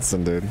them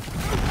dancing, dude.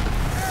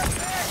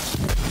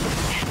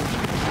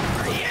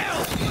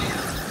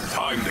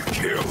 Time to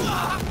kill.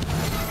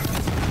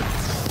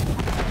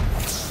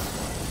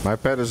 My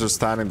pet is just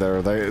standing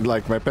there.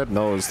 Like, my pet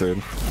knows,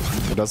 dude.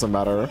 It doesn't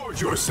matter.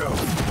 Watch yourself.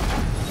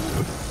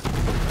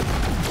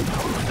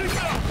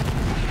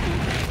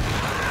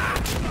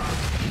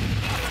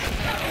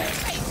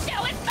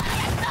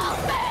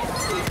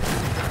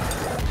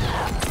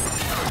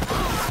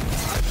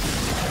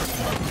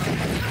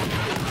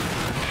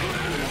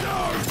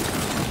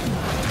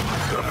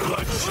 The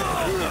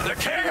bloodshed. The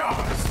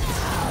chaos.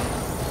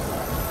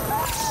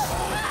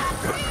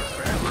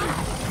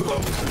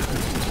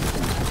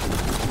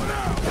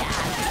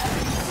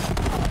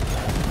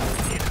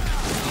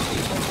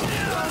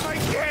 My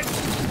kids!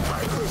 I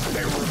wish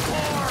they were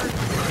born!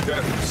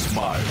 Death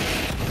smile.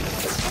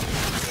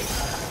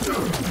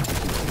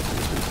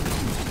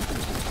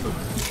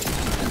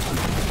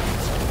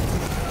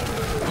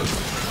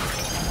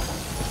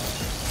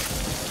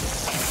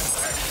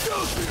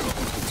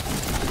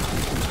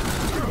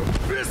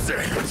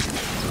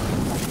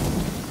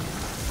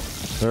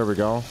 There we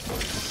go.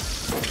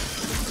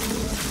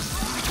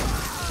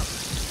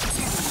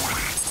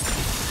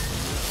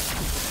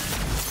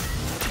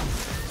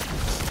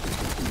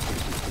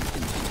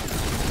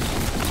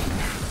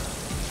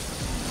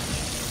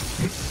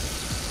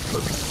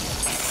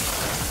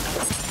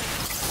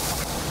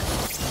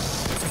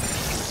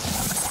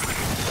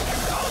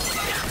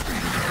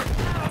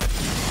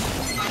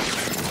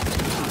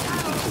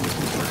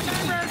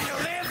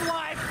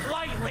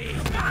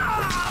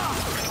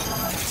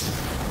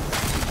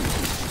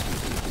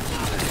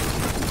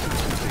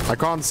 I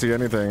can't see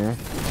anything.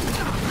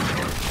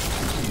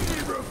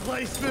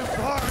 Replacement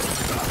parts!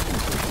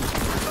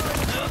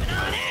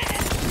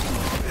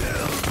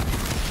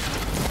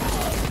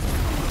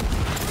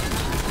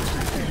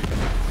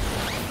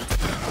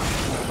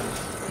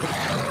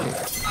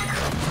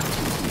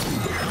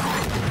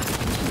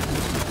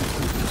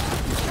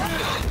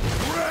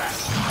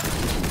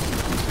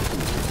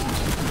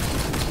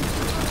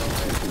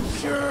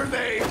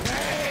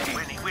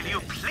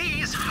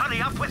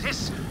 hurry up with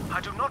this.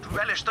 I do not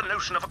relish the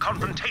notion of a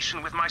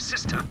confrontation with my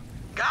sister.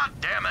 God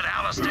damn it,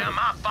 Alistair,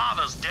 my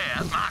father's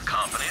dead, my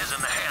company is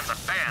in the hands of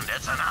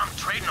bandits, and I'm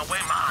trading away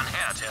my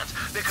inheritance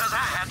because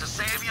I had to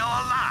save your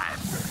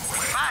life.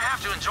 If I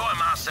have to enjoy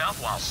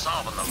myself while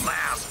solving the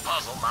last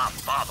puzzle my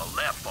father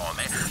left for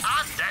me,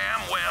 I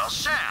damn well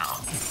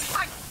shall.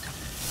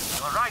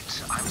 You're right,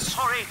 I'm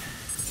sorry.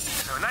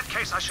 So in that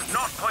case, I should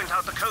not point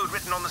out the code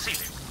written on the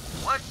ceiling.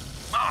 What?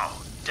 Oh,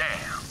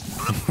 damn.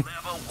 Blue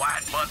lever,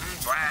 white button,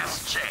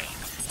 brass chain.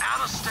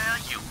 Alistair,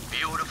 you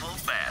beautiful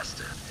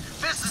bastard.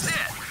 This is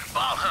it.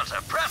 Vault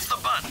Hunter, press the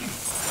button.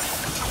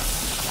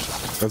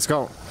 Let's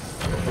go.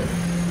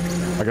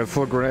 I got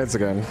full grenades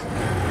again.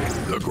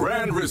 The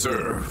Grand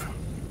Reserve.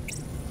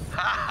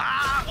 Ha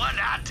ha, what'd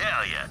I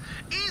tell you?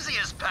 Easy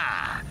as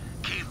pie.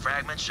 Key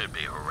fragment should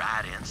be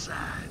right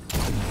inside.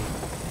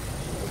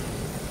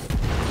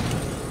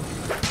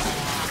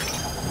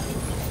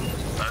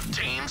 A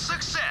team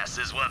success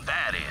is what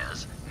that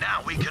is.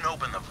 Now we can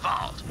open the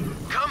vault.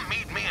 Come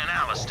meet me and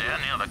Alistair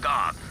near the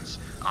gardens.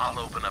 I'll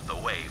open up the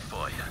way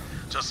for you.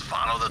 Just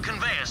follow the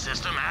conveyor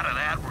system out of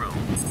that room.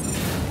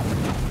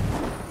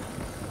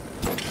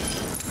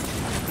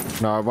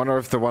 Now I wonder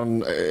if the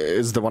one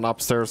is the one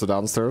upstairs or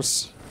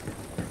downstairs.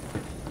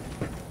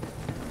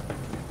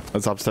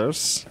 It's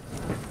upstairs.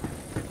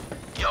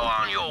 You're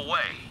on your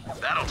way.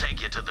 That'll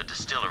take you to the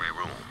distillery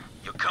room.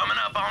 You're coming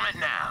up on it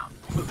now.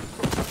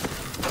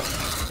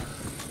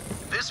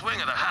 This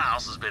wing of the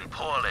house has been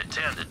poorly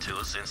tended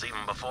to since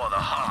even before the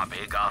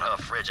harpy got her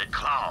frigid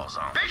claws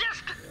on it.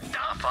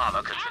 Our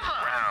father considered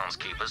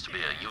groundskeepers to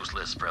be a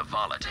useless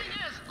frivolity,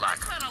 like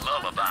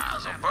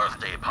lullabies or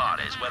birthday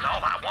parties, when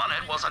all I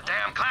wanted was a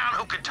damn clown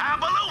who could tie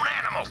balloon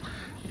animals.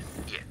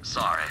 Yeah,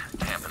 sorry,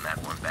 tamping that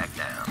one back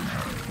down.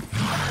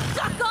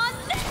 Suck on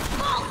this,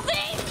 vault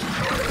thief!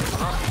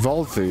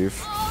 Vault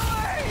thief?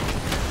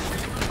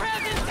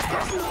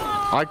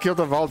 I killed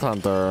a Vault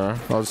Hunter.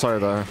 Oh, sorry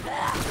there.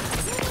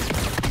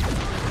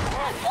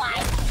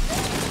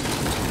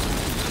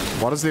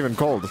 What is it even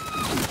called?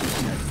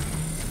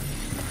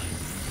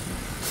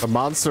 A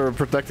monster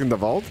protecting the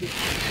vault?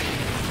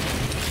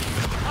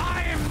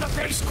 I am the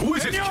beast,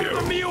 Exquisite and you're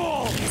kill. the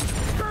mule.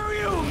 Screw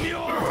you,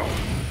 mule.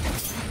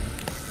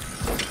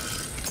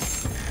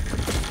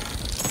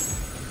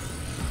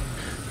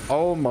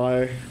 Oh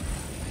my.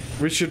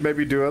 We should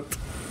maybe do it.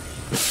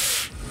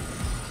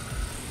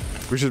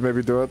 We should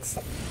maybe do it.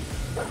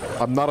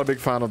 I'm not a big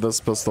fan of this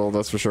pistol,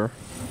 that's for sure.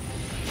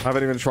 I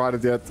haven't even tried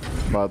it yet,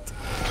 but...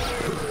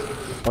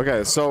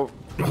 Okay, so...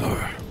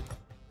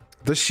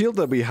 The shield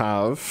that we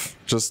have,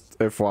 just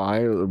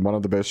FYI, one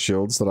of the best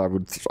shields that I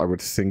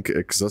would think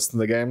exist in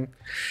the game.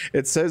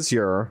 It says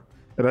here,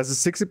 it has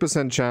a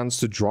 60% chance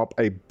to drop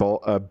a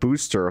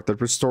booster that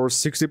restores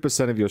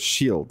 60% of your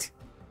shield.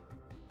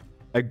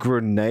 A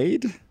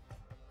grenade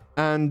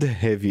and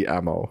heavy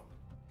ammo.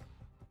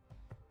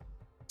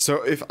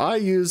 So if I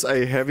use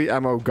a heavy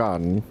ammo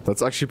gun,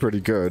 that's actually pretty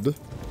good.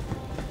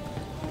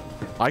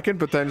 I can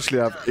potentially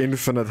have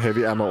infinite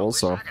heavy ammo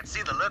also. I can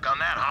see the look on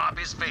that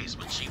harpy's face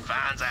when she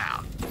finds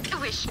out.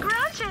 Wish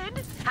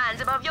granted. Hands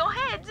above your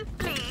head,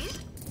 please.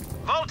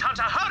 Vault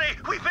Hunter, hurry!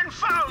 We've been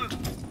found!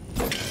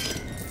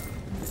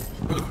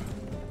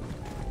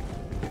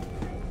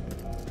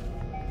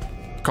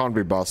 Can't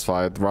be boss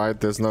fight, right?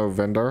 There's no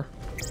vendor.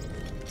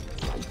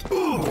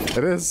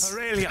 It is.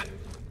 Aurelia,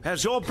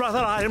 as your brother,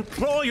 I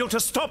implore you to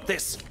stop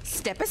this.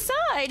 Step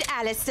aside,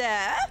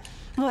 Alistair,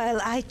 while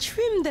I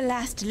trim the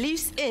last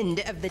loose end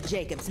of the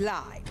Jacob's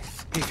line.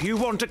 If you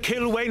want to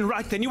kill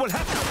Wainwright, then you will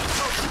have to...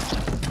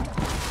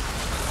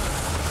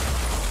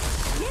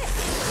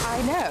 Yes,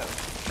 I know.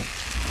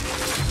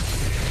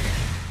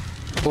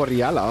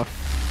 Oriella.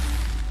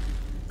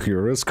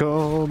 Cure is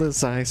cold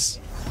as ice.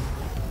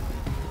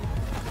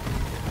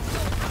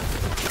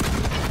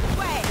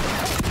 Wait.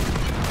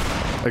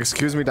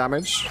 Excuse me,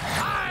 damage.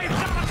 I've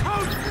got a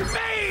coat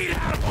made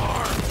out of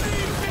ore.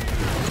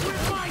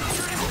 With my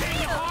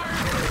drifting heart.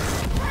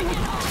 Bring it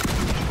on.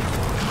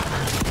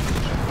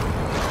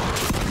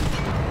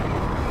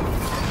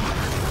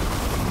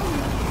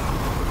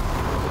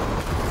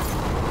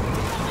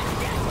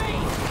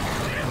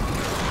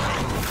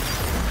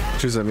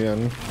 She's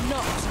immune.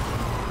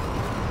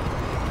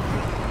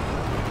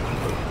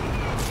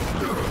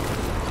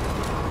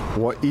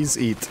 What is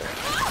it?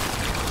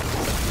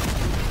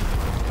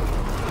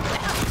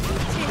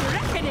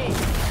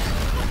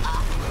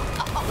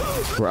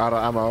 We're out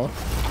of ammo.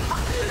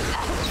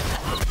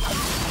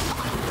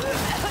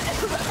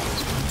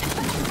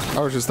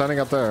 Oh, she's standing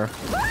up there.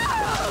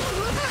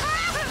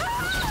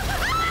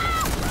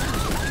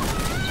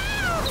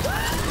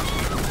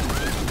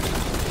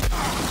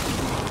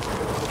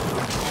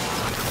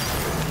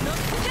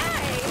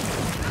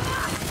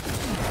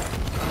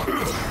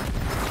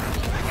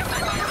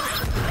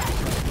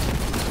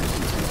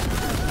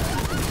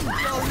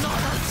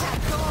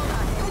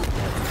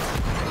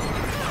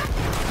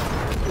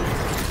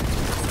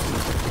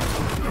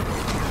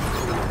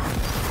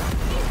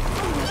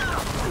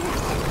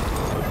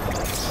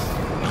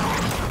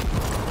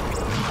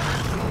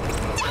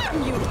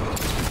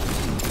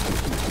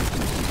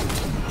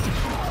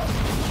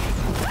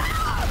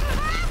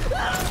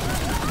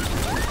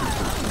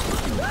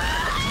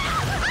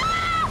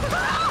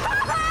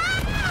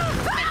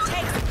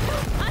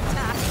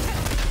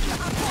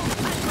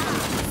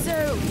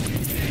 So,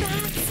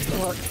 that's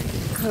what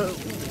cold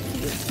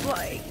feels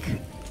like.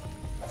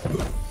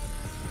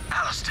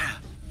 Alistair!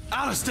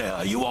 Alistair,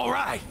 are you all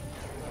right?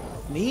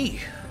 Me?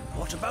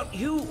 What about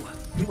you?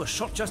 You were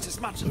shot just as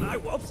much as I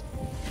was.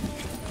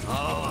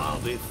 Oh,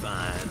 I'll be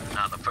fine.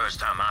 Not the first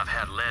time I've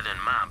had lead in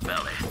my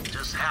belly.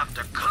 Just have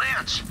to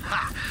clench.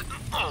 Ha!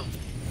 Oh.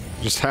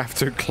 Just have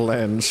to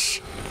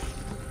clench.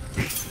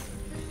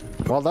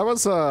 Well, that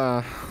was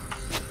a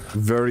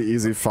very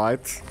easy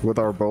fight with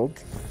our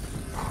bolt.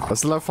 I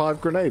still have 5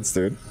 grenades,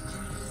 dude.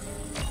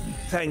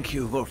 Thank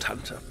you, Vault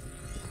Hunter,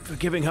 for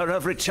giving her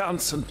every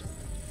chance and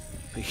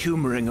for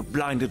humoring a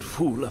blinded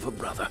fool of a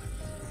brother.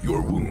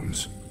 Your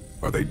wounds,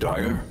 are they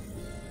dire?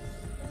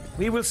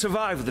 We will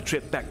survive the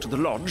trip back to the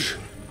lodge.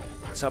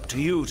 It's up to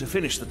you to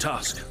finish the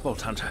task,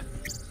 Vault Hunter.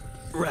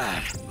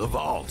 Right, the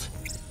vault.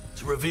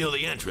 To reveal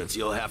the entrance,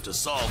 you'll have to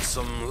solve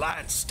some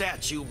light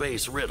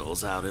statue-based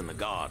riddles out in the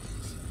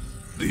gardens.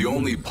 The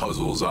only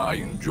puzzles I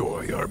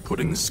enjoy are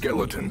putting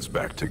skeletons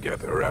back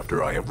together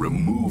after I have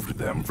removed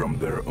them from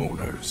their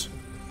owners.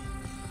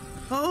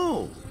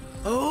 Oh,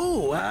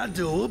 I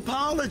do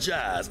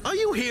apologize. Are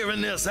you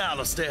hearing this,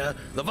 Alistair?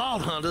 The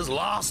Vault Hunter's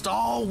lost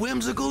all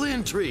whimsical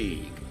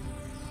intrigue.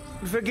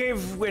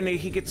 Forgive Winnie,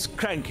 he gets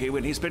cranky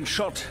when he's been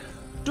shot.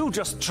 Do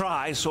just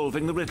try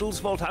solving the riddles,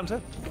 Vault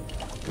Hunter.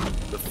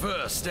 The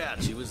first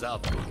statue is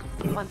out.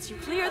 Once you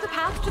clear the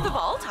path to the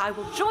vault, I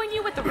will join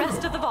you with the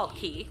rest of the vault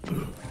key.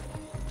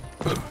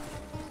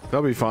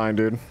 They'll be fine,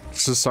 dude.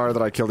 Just sorry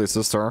that I killed your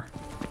sister.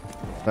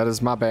 That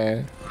is my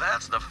bad.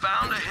 That's the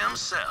founder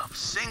himself,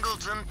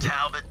 Singleton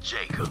Talbot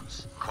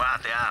Jacobs.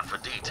 Quite the eye for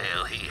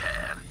detail he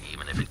had,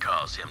 even if it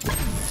caused him.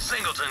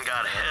 Singleton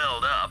got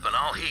held up, and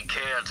all he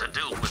cared to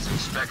do was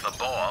inspect the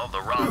bore of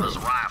the robber's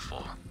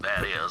rifle.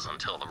 That is,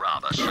 until the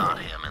robber shot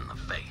him in the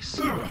face.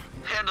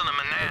 Head to the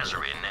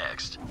menagerie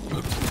next.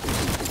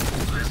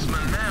 This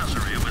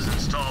menagerie was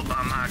installed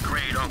by my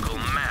great-uncle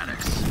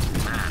Maddox.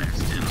 Maddox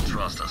didn't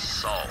trust a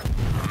soul.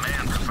 The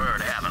man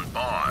preferred having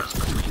bars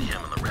between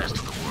him and the rest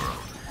of the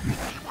world.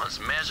 He once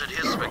measured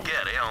his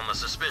spaghetti on the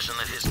suspicion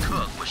that his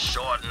cook was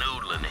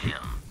short-noodling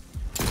him.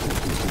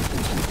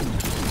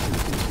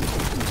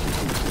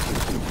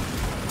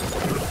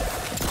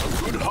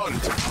 Good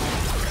hunt.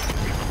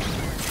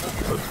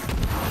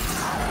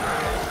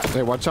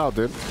 Hey, watch out,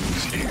 dude.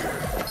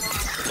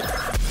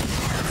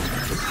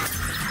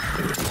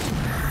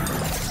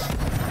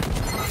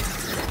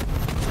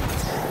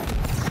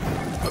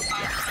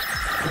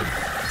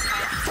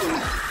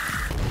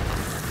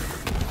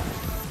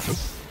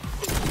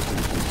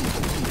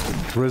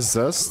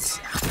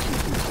 Resist.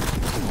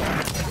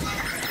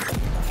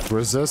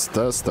 Resist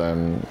this,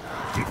 then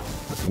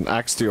an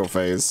axe to your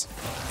face.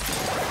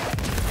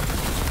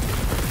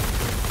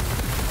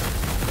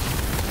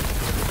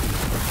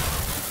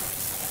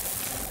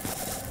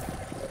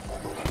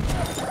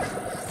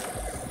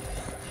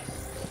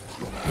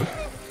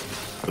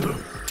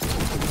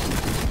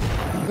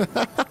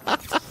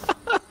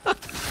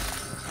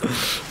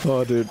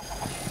 Oh, dude.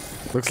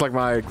 Looks like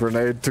my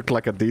grenade took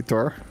like a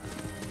detour.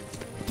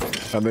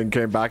 And then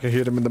came back and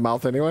hit him in the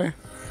mouth anyway.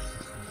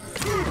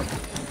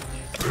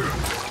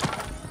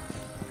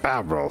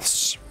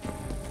 Barrels.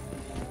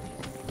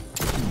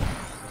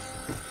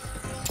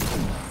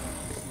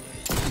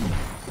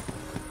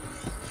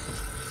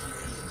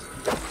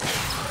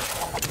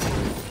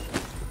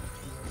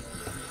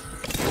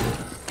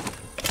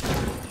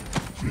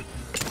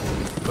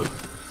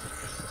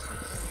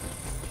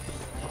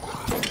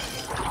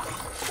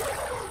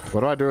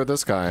 What do I do with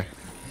this guy?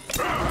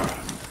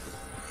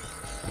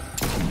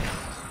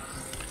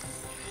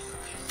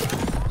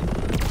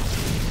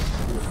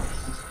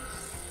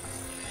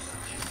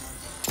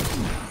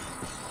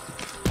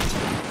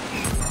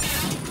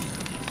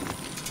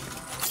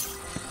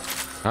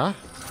 Huh?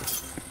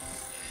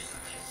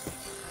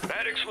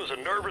 Maddox was a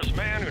nervous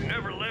man who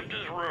never left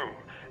his room.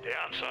 The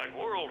outside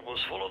world was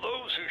full of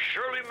those who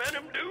surely meant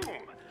him doom.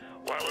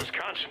 While his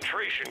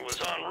concentration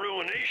was on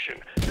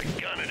ruination,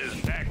 the gun at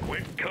his back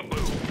went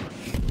kaboom.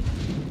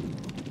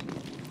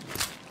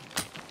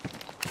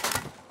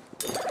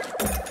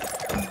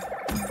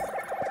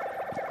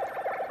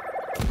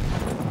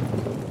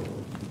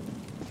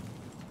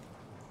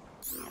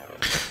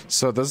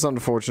 So this is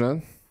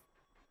unfortunate.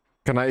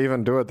 Can I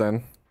even do it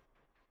then?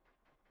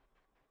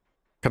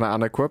 Can I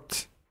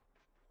unequip?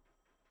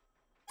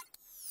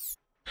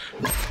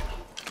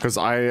 Because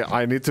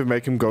I need to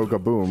make him go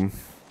kaboom,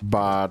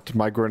 but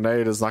my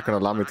grenade is not gonna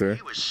allow me to.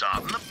 He was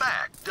shot in the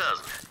back,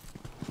 doesn't it?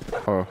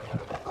 Oh.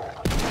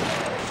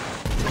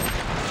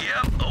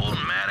 Yep, old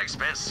Maddox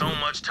spent so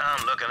much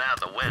time looking out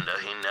the window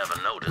he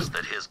never noticed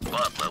that his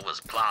butler was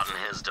plotting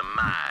his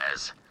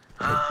demise.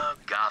 Ah,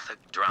 gothic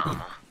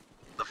drama.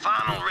 The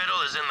final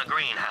riddle is in the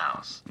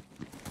greenhouse.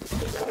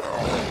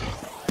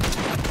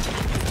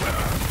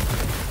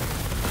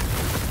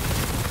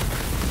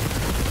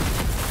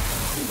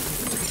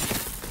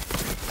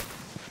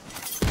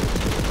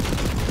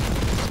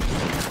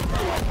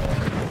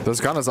 This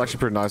gun is actually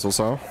pretty nice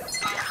also.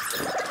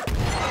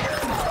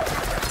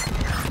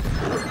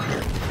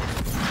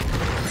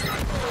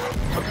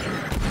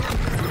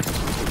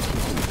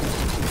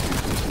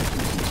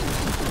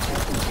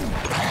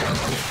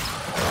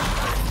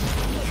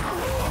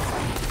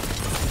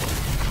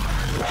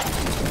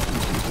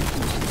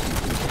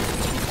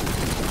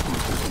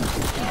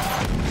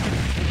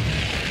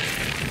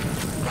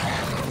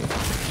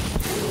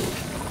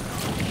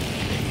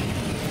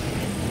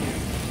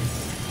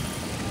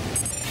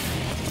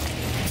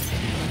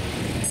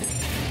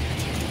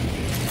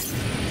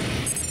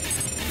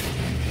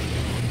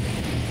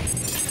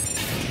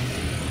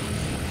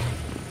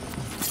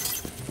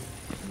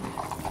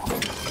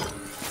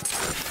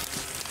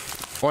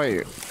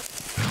 Wait,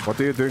 what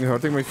are you doing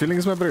hurting my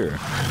feelings, my bro? The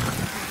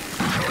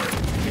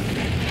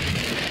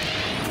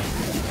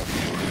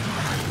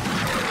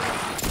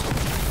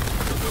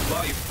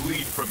life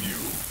bleed from you.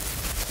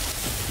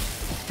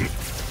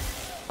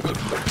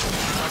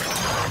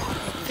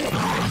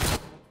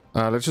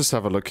 Let's just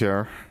have a look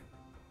here.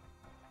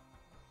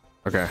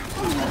 Okay.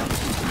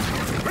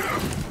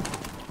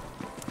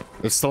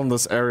 It's still in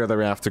this area that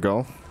we have to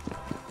go.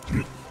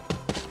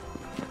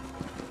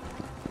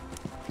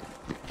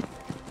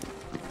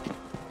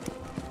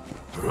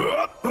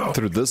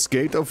 Through this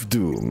gate of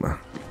doom.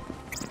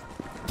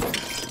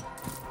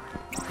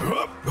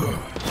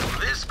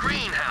 This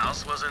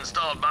greenhouse was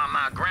installed by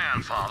my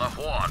grandfather,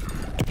 Warden.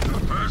 The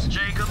first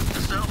Jacob to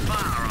sell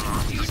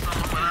firearms to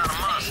someone without a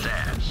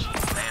mustache.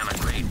 Man of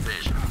great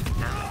vision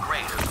and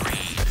great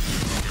greed.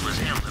 It was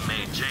him that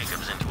made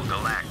Jacobs into a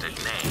galactic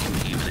name,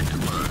 even if it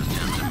was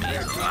just a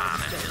means of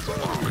lining his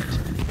wallet.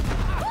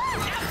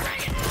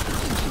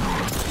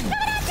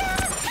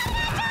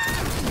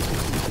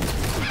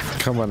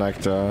 Come on,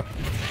 actor.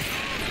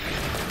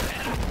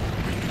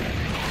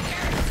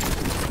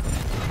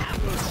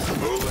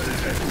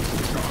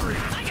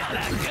 I got a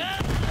good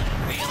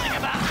feeling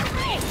about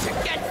things to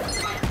get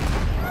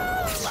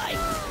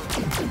like.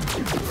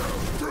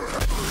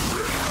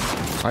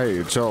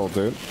 Hey, chill,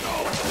 dude. Your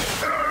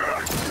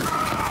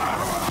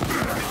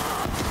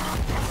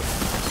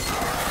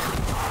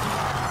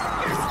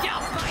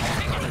scalp might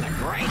take it to the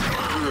great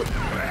one.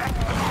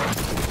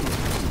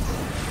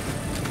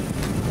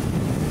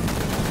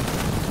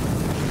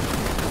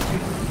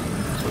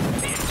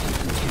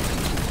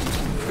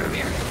 Come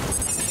here.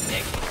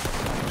 Big.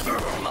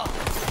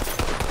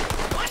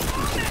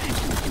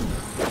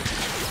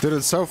 Dude,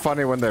 it's so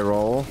funny when they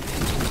roll.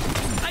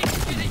 I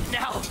get it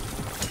now.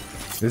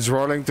 He's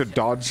rolling to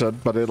dodge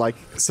it, but it like,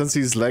 since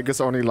his leg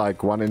is only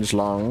like 1 inch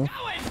long,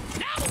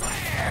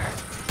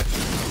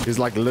 he's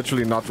like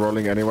literally not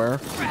rolling anywhere.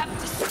 Grab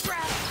the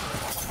strap.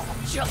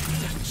 Jump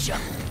to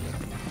jump.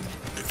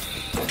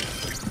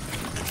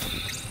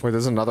 Wait,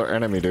 there's another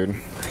enemy, dude.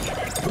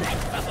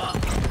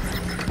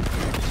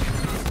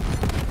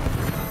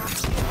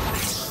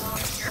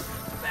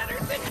 Better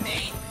than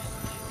me.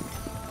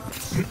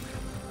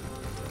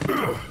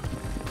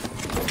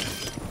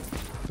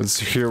 Let's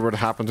hear what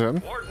happened to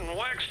him. Warden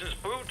waxed his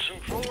boots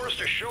and floors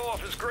to show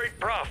off his great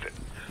profit.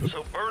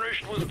 So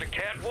burnished was the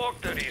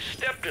catwalk that he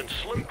stepped and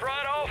slipped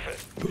right off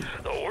it.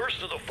 The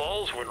worst of the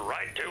falls went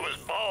right to his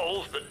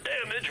balls. The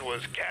damage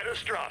was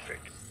catastrophic.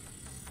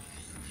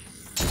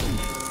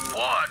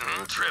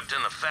 Warden tripped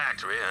in the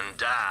factory and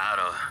died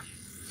of...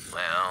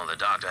 Well, the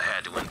doctor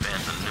had to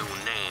invent a new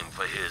name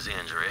for his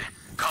injury.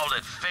 Called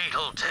it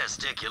fatal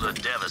testicular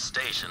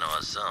devastation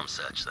or some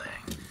such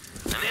thing.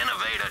 An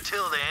innovator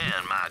till the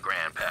end, my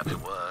grandpappy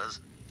was.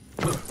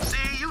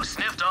 See, you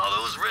sniffed all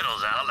those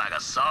riddles out like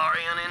a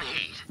saurian in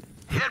heat.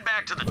 Head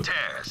back to the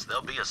terrace.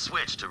 There'll be a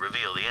switch to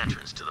reveal the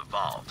entrance to the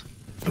vault.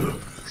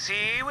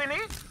 See,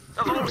 Winnie?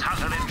 The Vault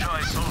Hunter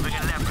enjoys solving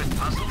elaborate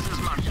puzzles as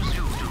much as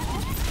you do.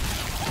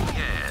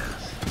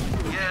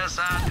 Yes,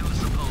 I do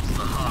suppose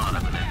the heart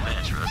of an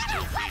adventurer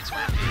still beats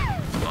with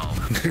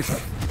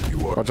him.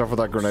 Watch out for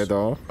that grenade,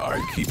 though.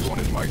 I keep one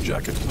in my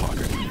jacket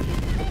pocket.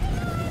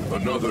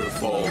 Another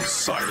falls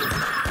silent.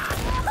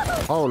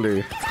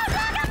 Holy.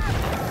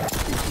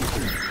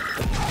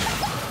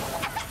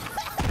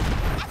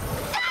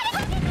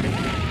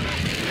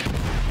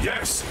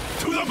 Yes,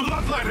 to the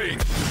bloodletting.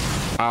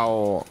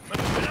 Ow.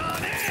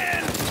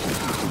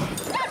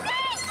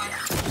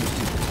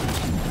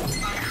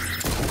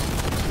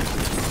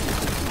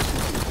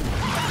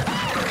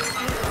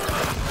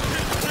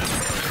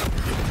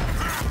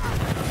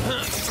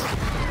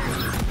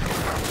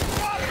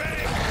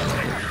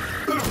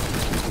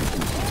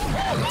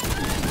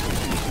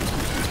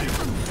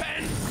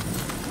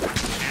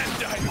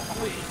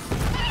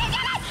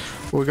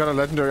 We got a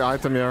legendary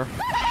item here.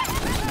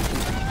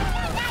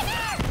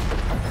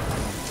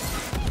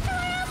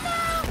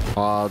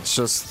 It's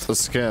just a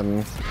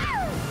skin.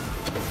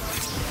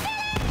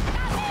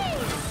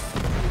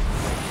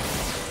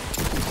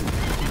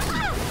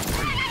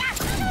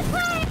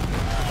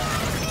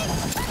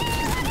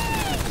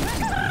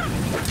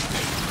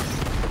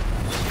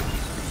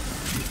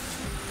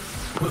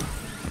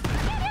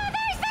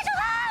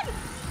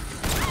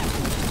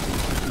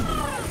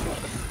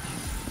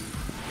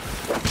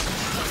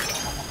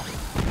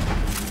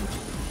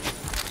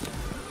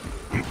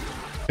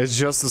 It's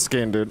just the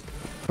skin, dude.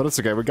 But it's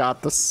okay, we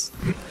got this.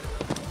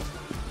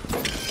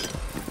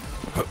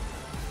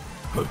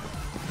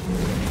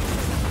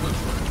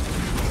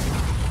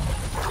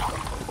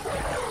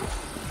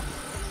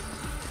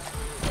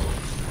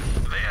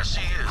 There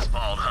she is,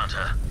 Vault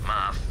Hunter.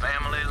 My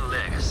family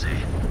legacy.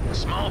 A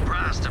small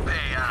price to pay,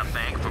 I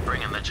think, for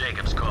bringing the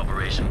Jacobs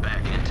Corporation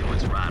back into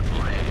its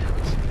rightful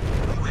hands.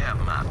 You have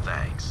my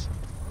thanks.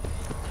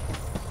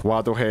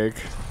 What the heck?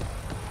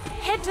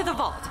 Head to the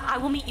vault. I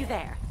will meet you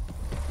there.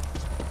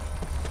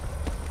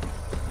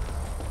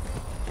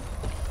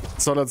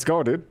 So let's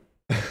go, dude.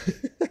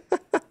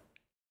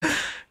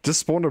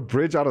 Just spawned a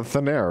bridge out of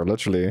thin air,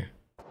 literally.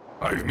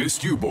 I've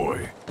missed you,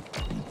 boy.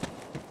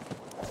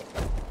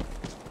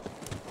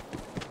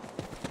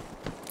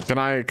 Can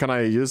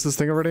I use this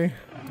thing already?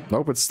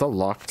 Nope, it's still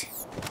locked.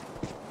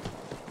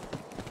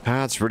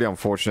 That's really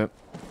unfortunate.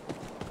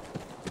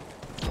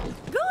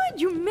 Good,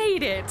 you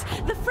made it.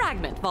 The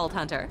fragment, Vault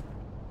Hunter.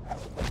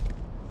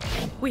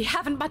 We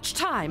haven't much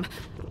time.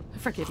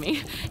 Forgive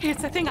me.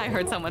 It's a thing I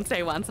heard someone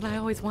say once, and I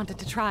always wanted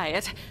to try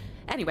it.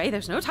 Anyway,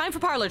 there's no time for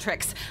parlor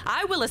tricks.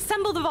 I will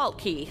assemble the vault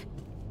key.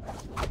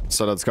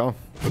 So let's go.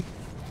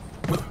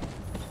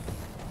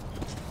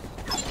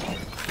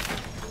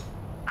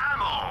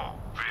 Ammo!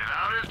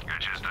 Without it, you're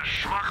just a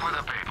schmuck with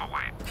a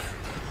paperweight.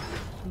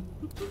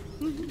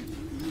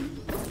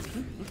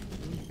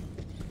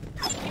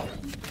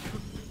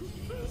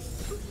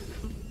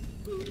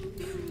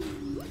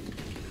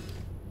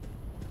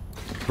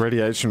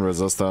 Radiation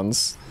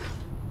resistance.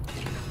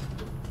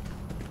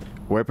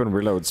 Weapon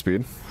reload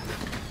speed.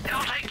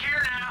 It'll take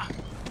care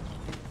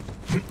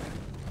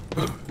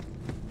now.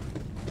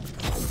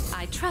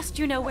 I trust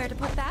you know where to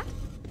put that?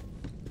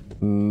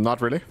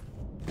 Not really.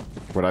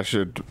 But I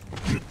should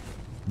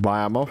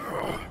buy ammo.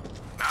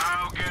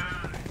 Now get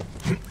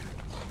it.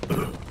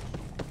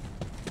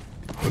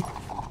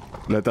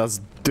 Let us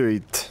do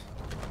it.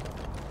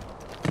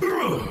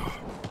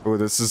 Oh,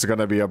 this is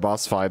gonna be a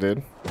boss fight,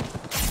 dude.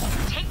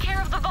 Take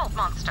care of the vault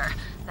monster.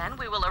 Then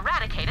we will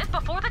eradicate it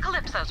before the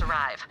Calypsos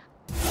arrive.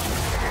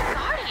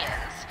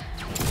 Guardians?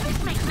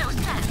 This makes no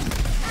sense.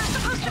 There's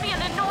supposed to be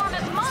an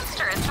enormous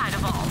monster inside a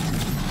vault.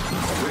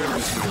 There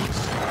is no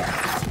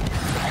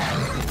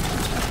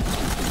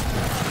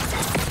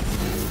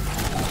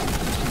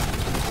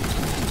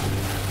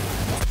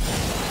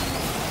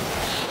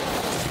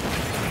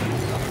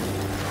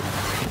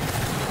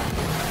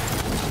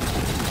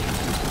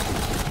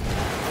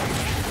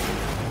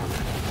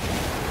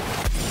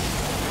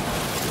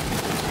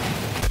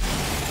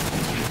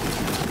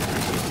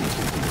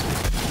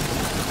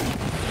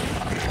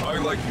I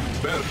like you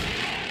better.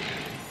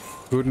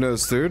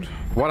 Goodness, dude.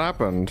 What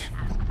happened?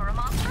 Ask for a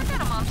monster,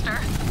 get a monster.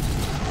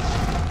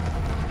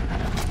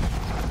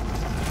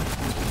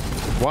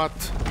 What?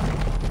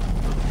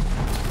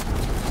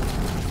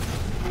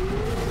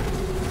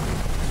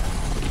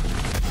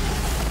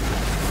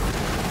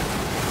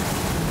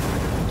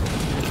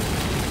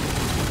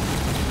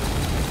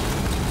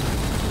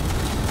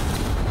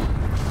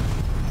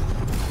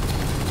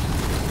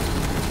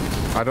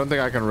 I don't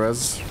think I can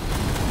res.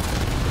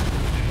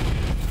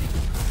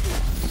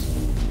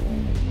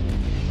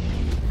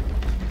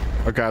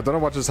 Okay, I don't know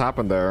what just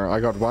happened there.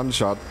 I got one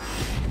shot.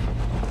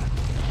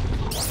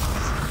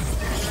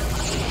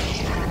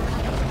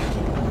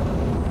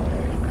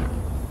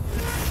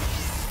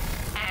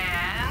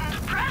 And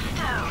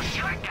presto,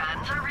 your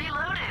guns are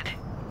reloaded.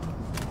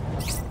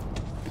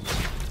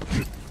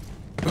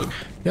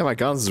 Yeah, my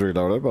gun's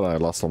reloaded, but I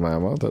lost all my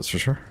ammo, that's for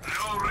sure.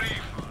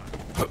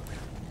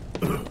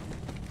 So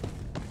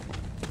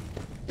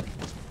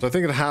I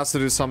think it has to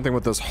do something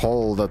with this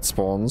hole that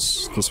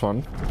spawns, this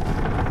one.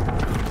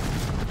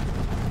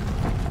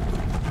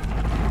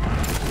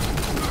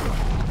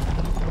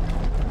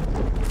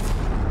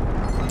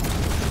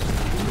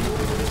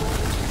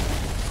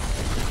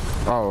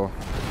 Oh.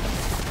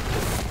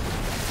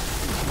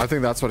 I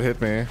think that's what hit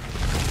me.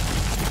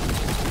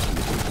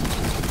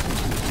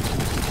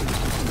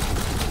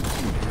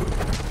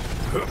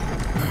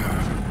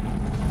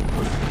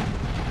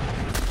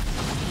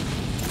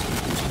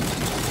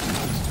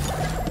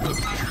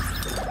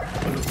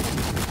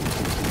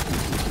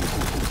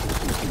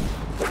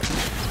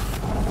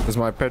 Is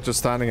my pet just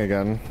standing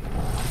again?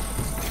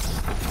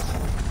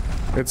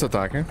 It's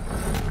attacking.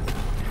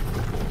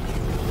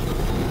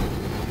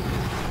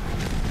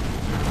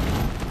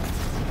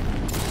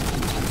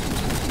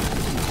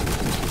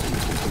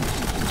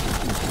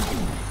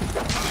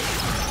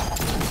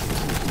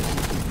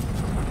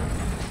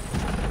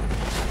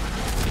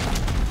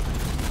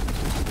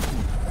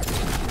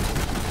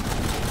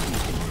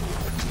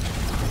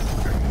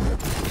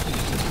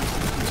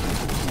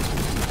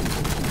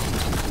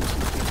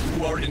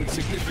 You are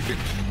insignificant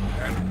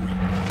and weak,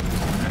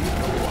 and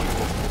no one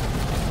will.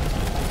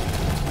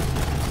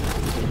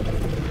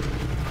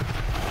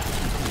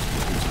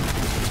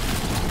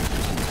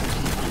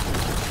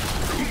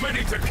 Too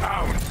many to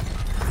count.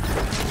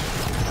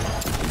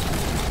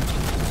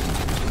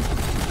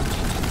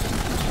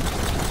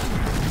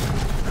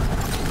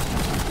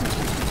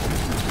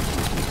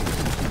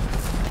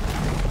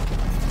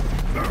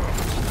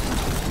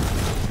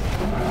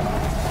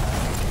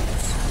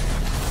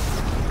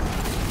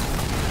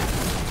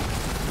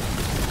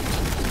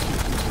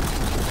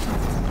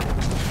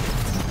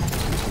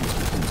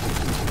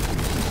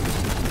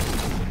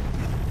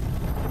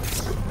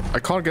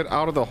 can't get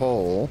out of the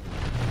hole.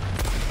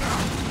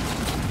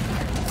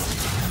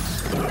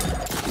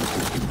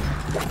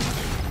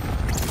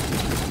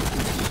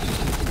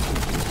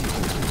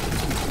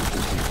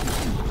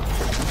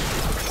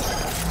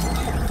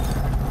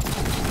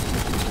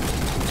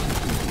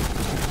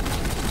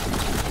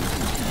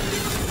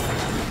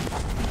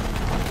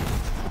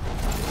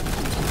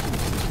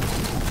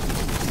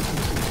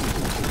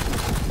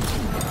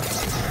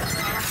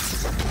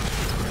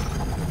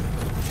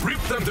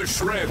 Rip them to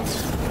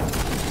shreds!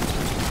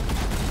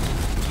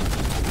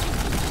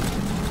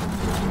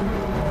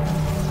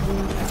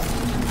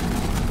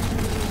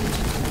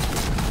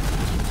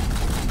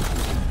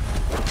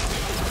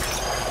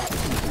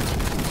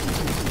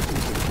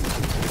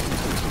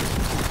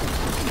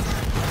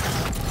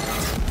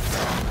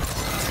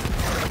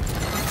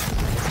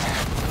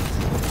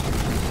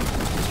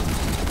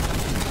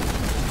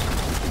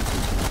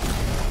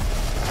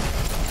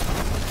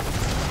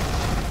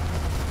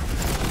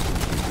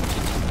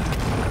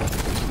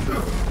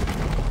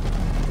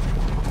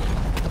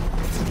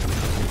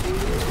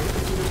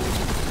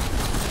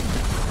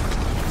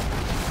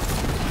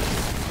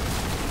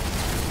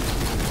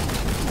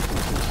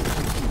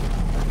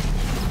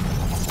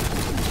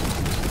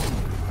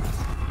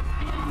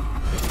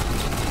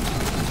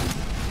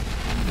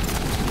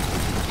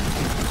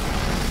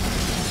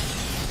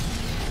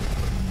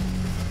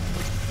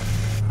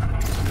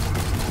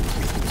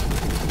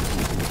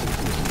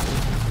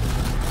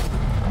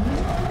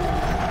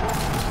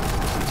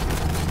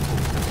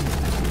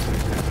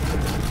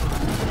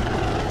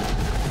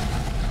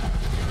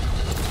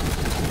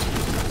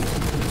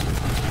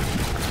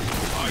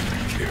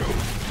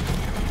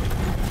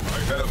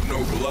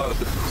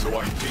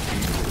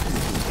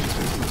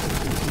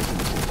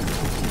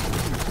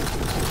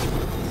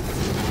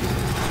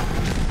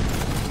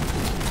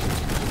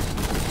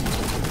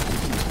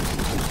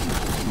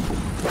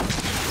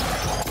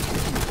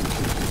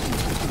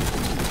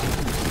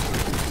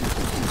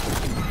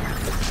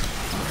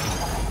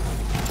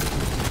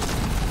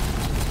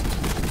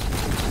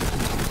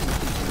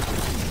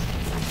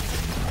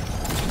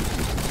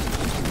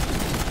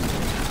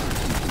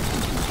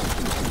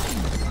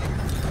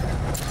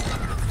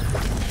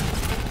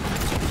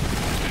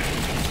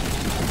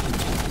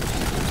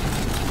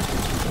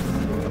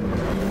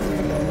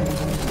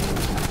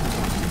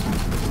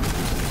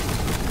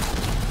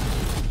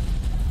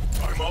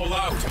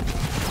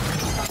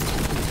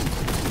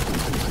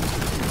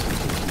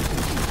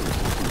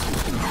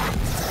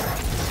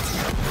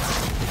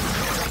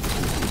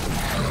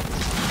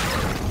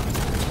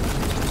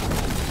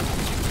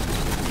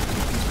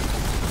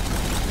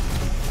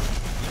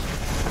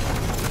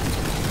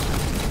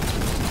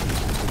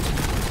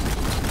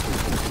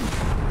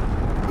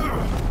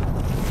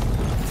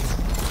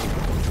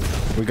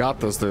 We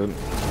got this, dude.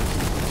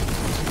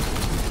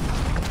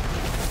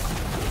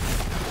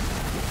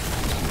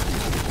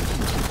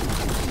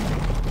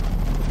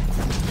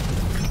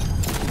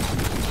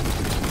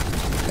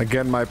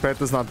 Again, my pet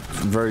is not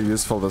very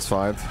useful this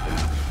fight.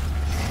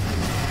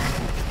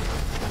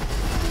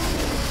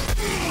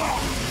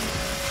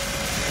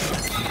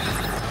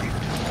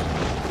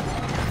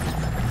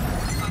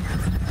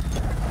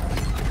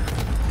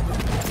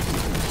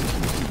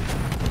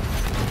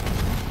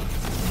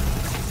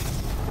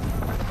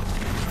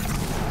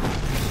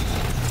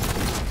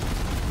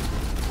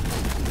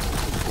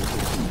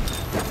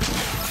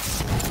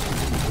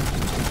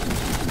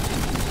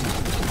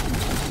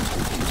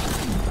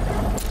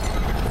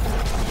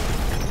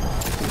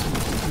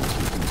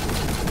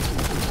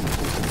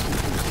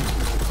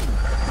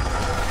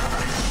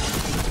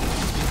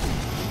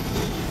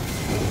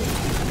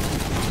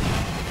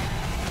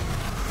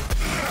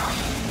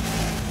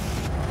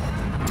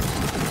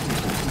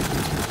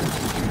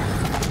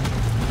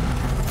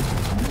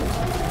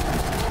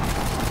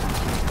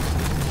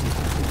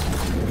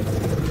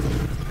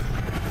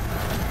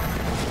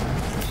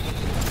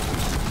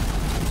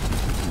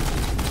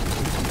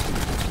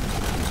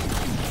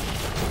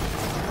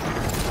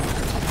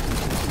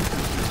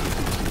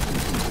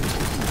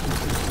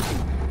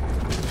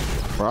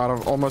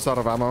 We're almost out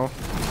of ammo.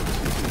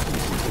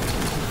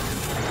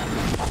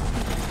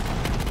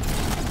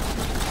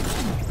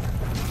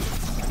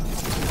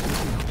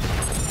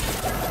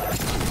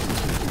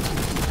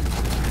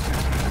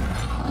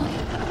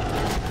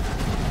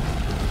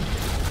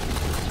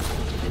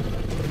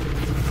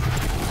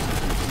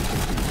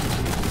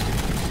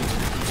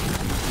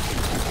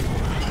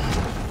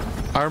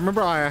 I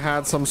remember I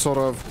had some sort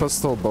of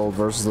pistol build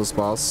versus this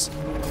boss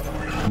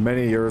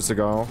many years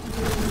ago.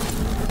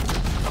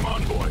 Come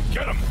on, boy,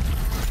 get him!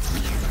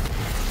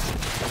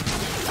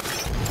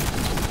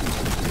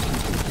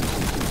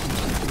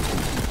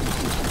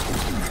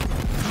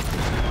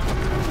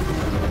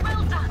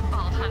 Well done,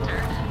 Vault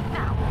Hunter.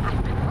 Now,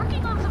 I've been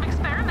working on some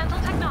experimental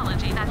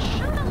technology that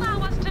should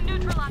allow us to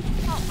neutralize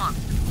fault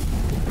monsters.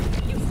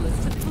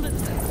 Useless to the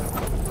Calypso.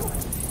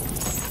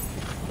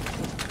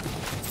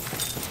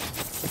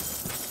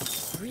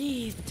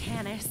 Breathe,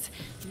 Tannis.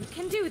 You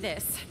can do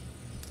this.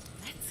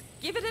 Let's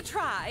give it a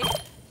try.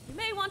 You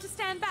may want to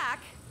stand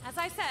back. As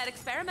I said,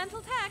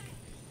 experimental tech.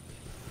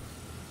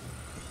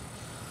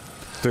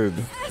 Dude.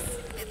 Yes,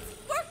 it's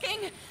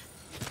working.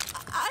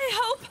 I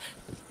hope.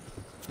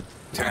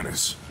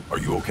 Tannis, are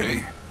you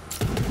okay?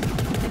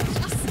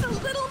 Just a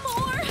little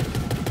more.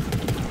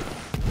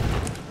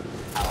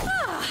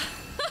 Ah,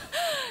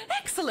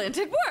 excellent,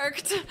 it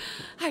worked.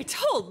 I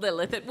told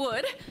Lilith it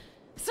would.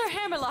 Sir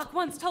Hammerlock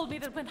once told me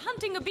that when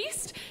hunting a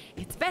beast,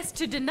 it's best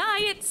to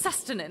deny it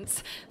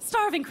sustenance.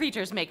 Starving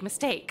creatures make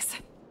mistakes.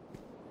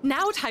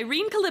 Now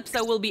Tyreen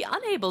Calypso will be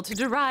unable to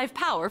derive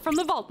power from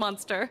the Vault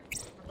Monster.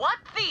 What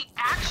the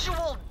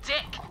actual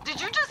dick?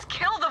 Did you just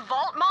kill the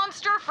Vault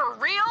Monster for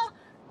real?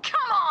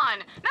 Come on!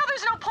 Now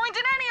there's no point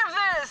in any of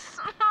this!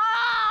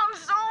 I'm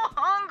so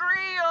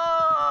hungry!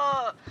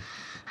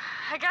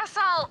 I guess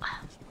I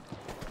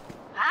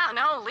don't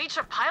know, leech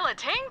a pile of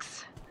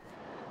tanks?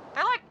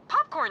 They're like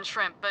popcorn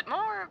shrimp, but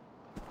more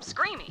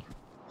screamy.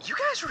 You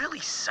guys really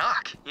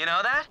suck, you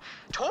know that?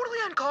 Totally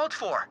uncalled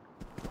for.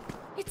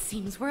 It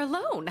seems we're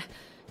alone.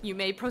 You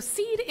may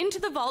proceed into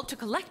the vault to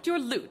collect your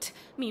loot.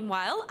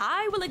 Meanwhile,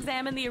 I will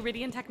examine the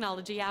Iridian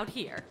technology out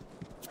here.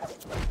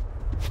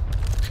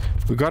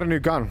 We got a new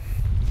gun.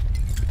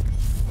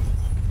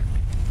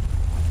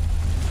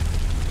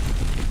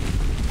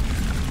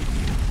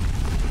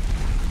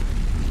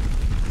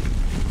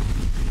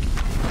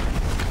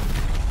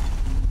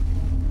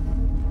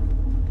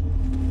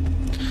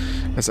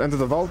 Let's enter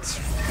the vault.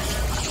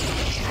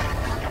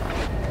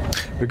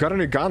 We got a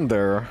new gun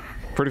there.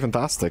 Pretty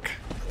fantastic.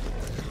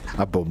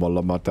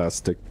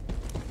 Abominable-tastic.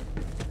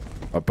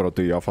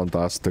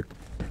 Aprotia-fantastic.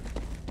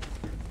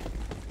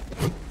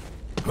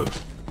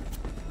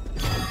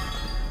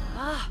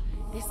 Ah,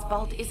 this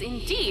vault is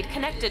indeed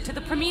connected to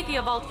the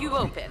Promethea vault you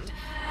opened,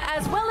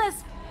 as well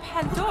as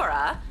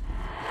Pandora,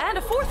 and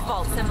a fourth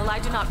vault symbol I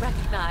do not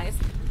recognize.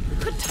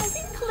 Could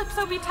Tyreen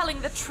Calypso be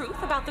telling the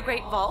truth about the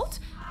Great Vault?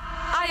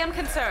 I am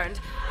concerned.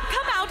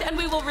 Come out and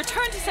we will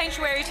return to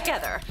Sanctuary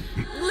together.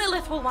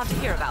 Lilith will want to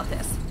hear about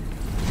this.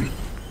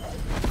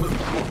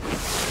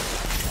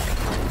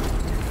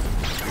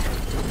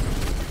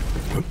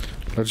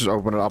 Let's just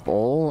open it up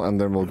all, and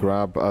then we'll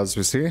grab as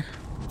we see.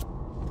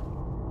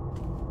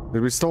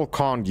 But we still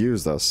can't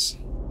use this.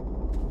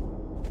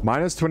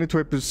 Minus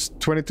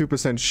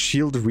 22%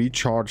 shield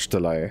recharge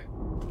delay.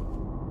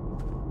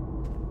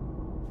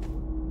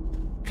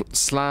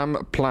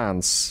 Slam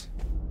plants.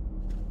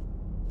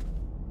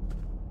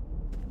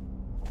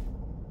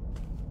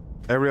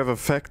 Area of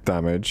effect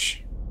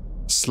damage.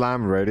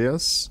 Slam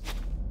radius.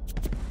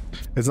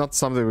 It's not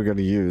something we're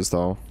gonna use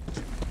though.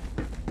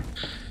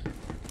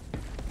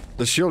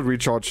 The shield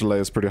recharge delay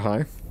is pretty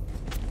high.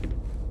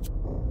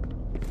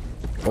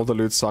 All the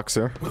loot sucks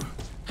here.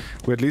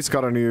 We at least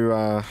got a new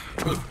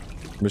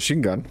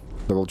machine gun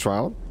that we'll try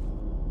out.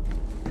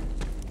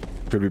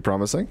 Could be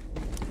promising.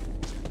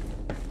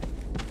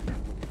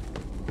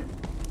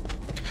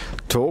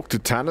 Talk to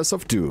Tannis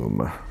of Doom.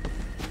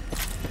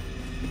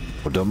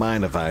 Well, don't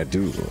mind if I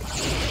do.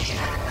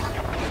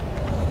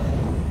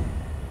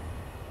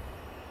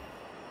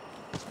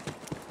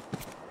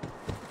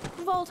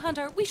 Vault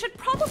Hunter, we should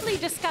probably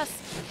discuss...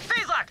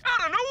 Phazak,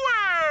 out of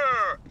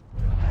nowhere!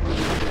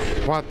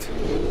 What?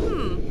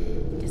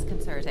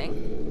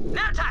 Disconcerting.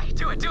 Now, Ty,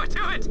 do it!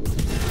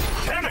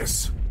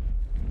 Tannis!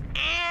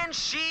 And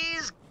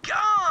she's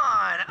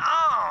gone!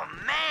 Oh,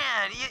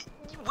 man!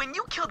 When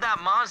you killed that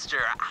monster,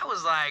 I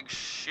was like,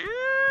 shit!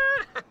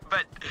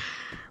 But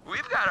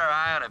we've got our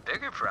eye on a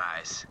bigger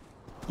prize.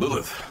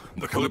 Lilith,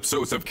 the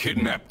Calypsos have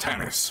kidnapped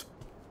Tannis.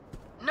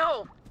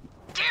 No!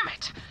 Damn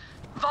it!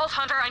 Vault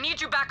Hunter, I need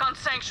you back on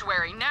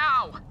Sanctuary,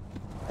 now!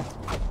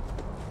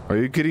 Are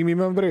you kidding me,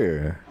 man,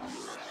 bro?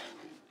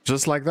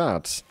 Just like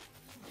that.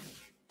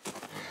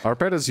 Our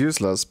pet is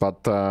useless,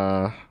 but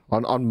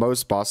on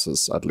most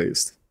bosses, at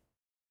least.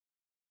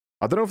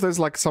 I don't know if there's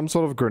like some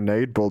sort of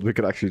grenade build we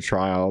could actually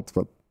try out,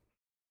 but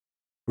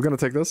we're gonna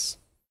take this.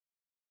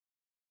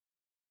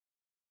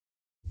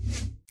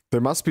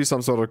 There must be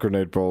some sort of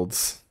grenade build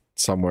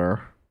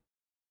somewhere.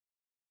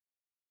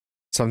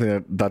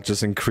 Something that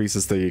just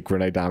increases the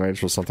grenade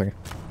damage or something.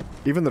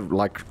 Even the,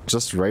 like,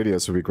 just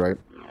radius would be great.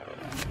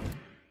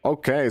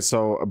 Okay,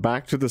 so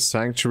back to the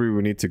sanctuary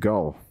we need to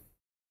go.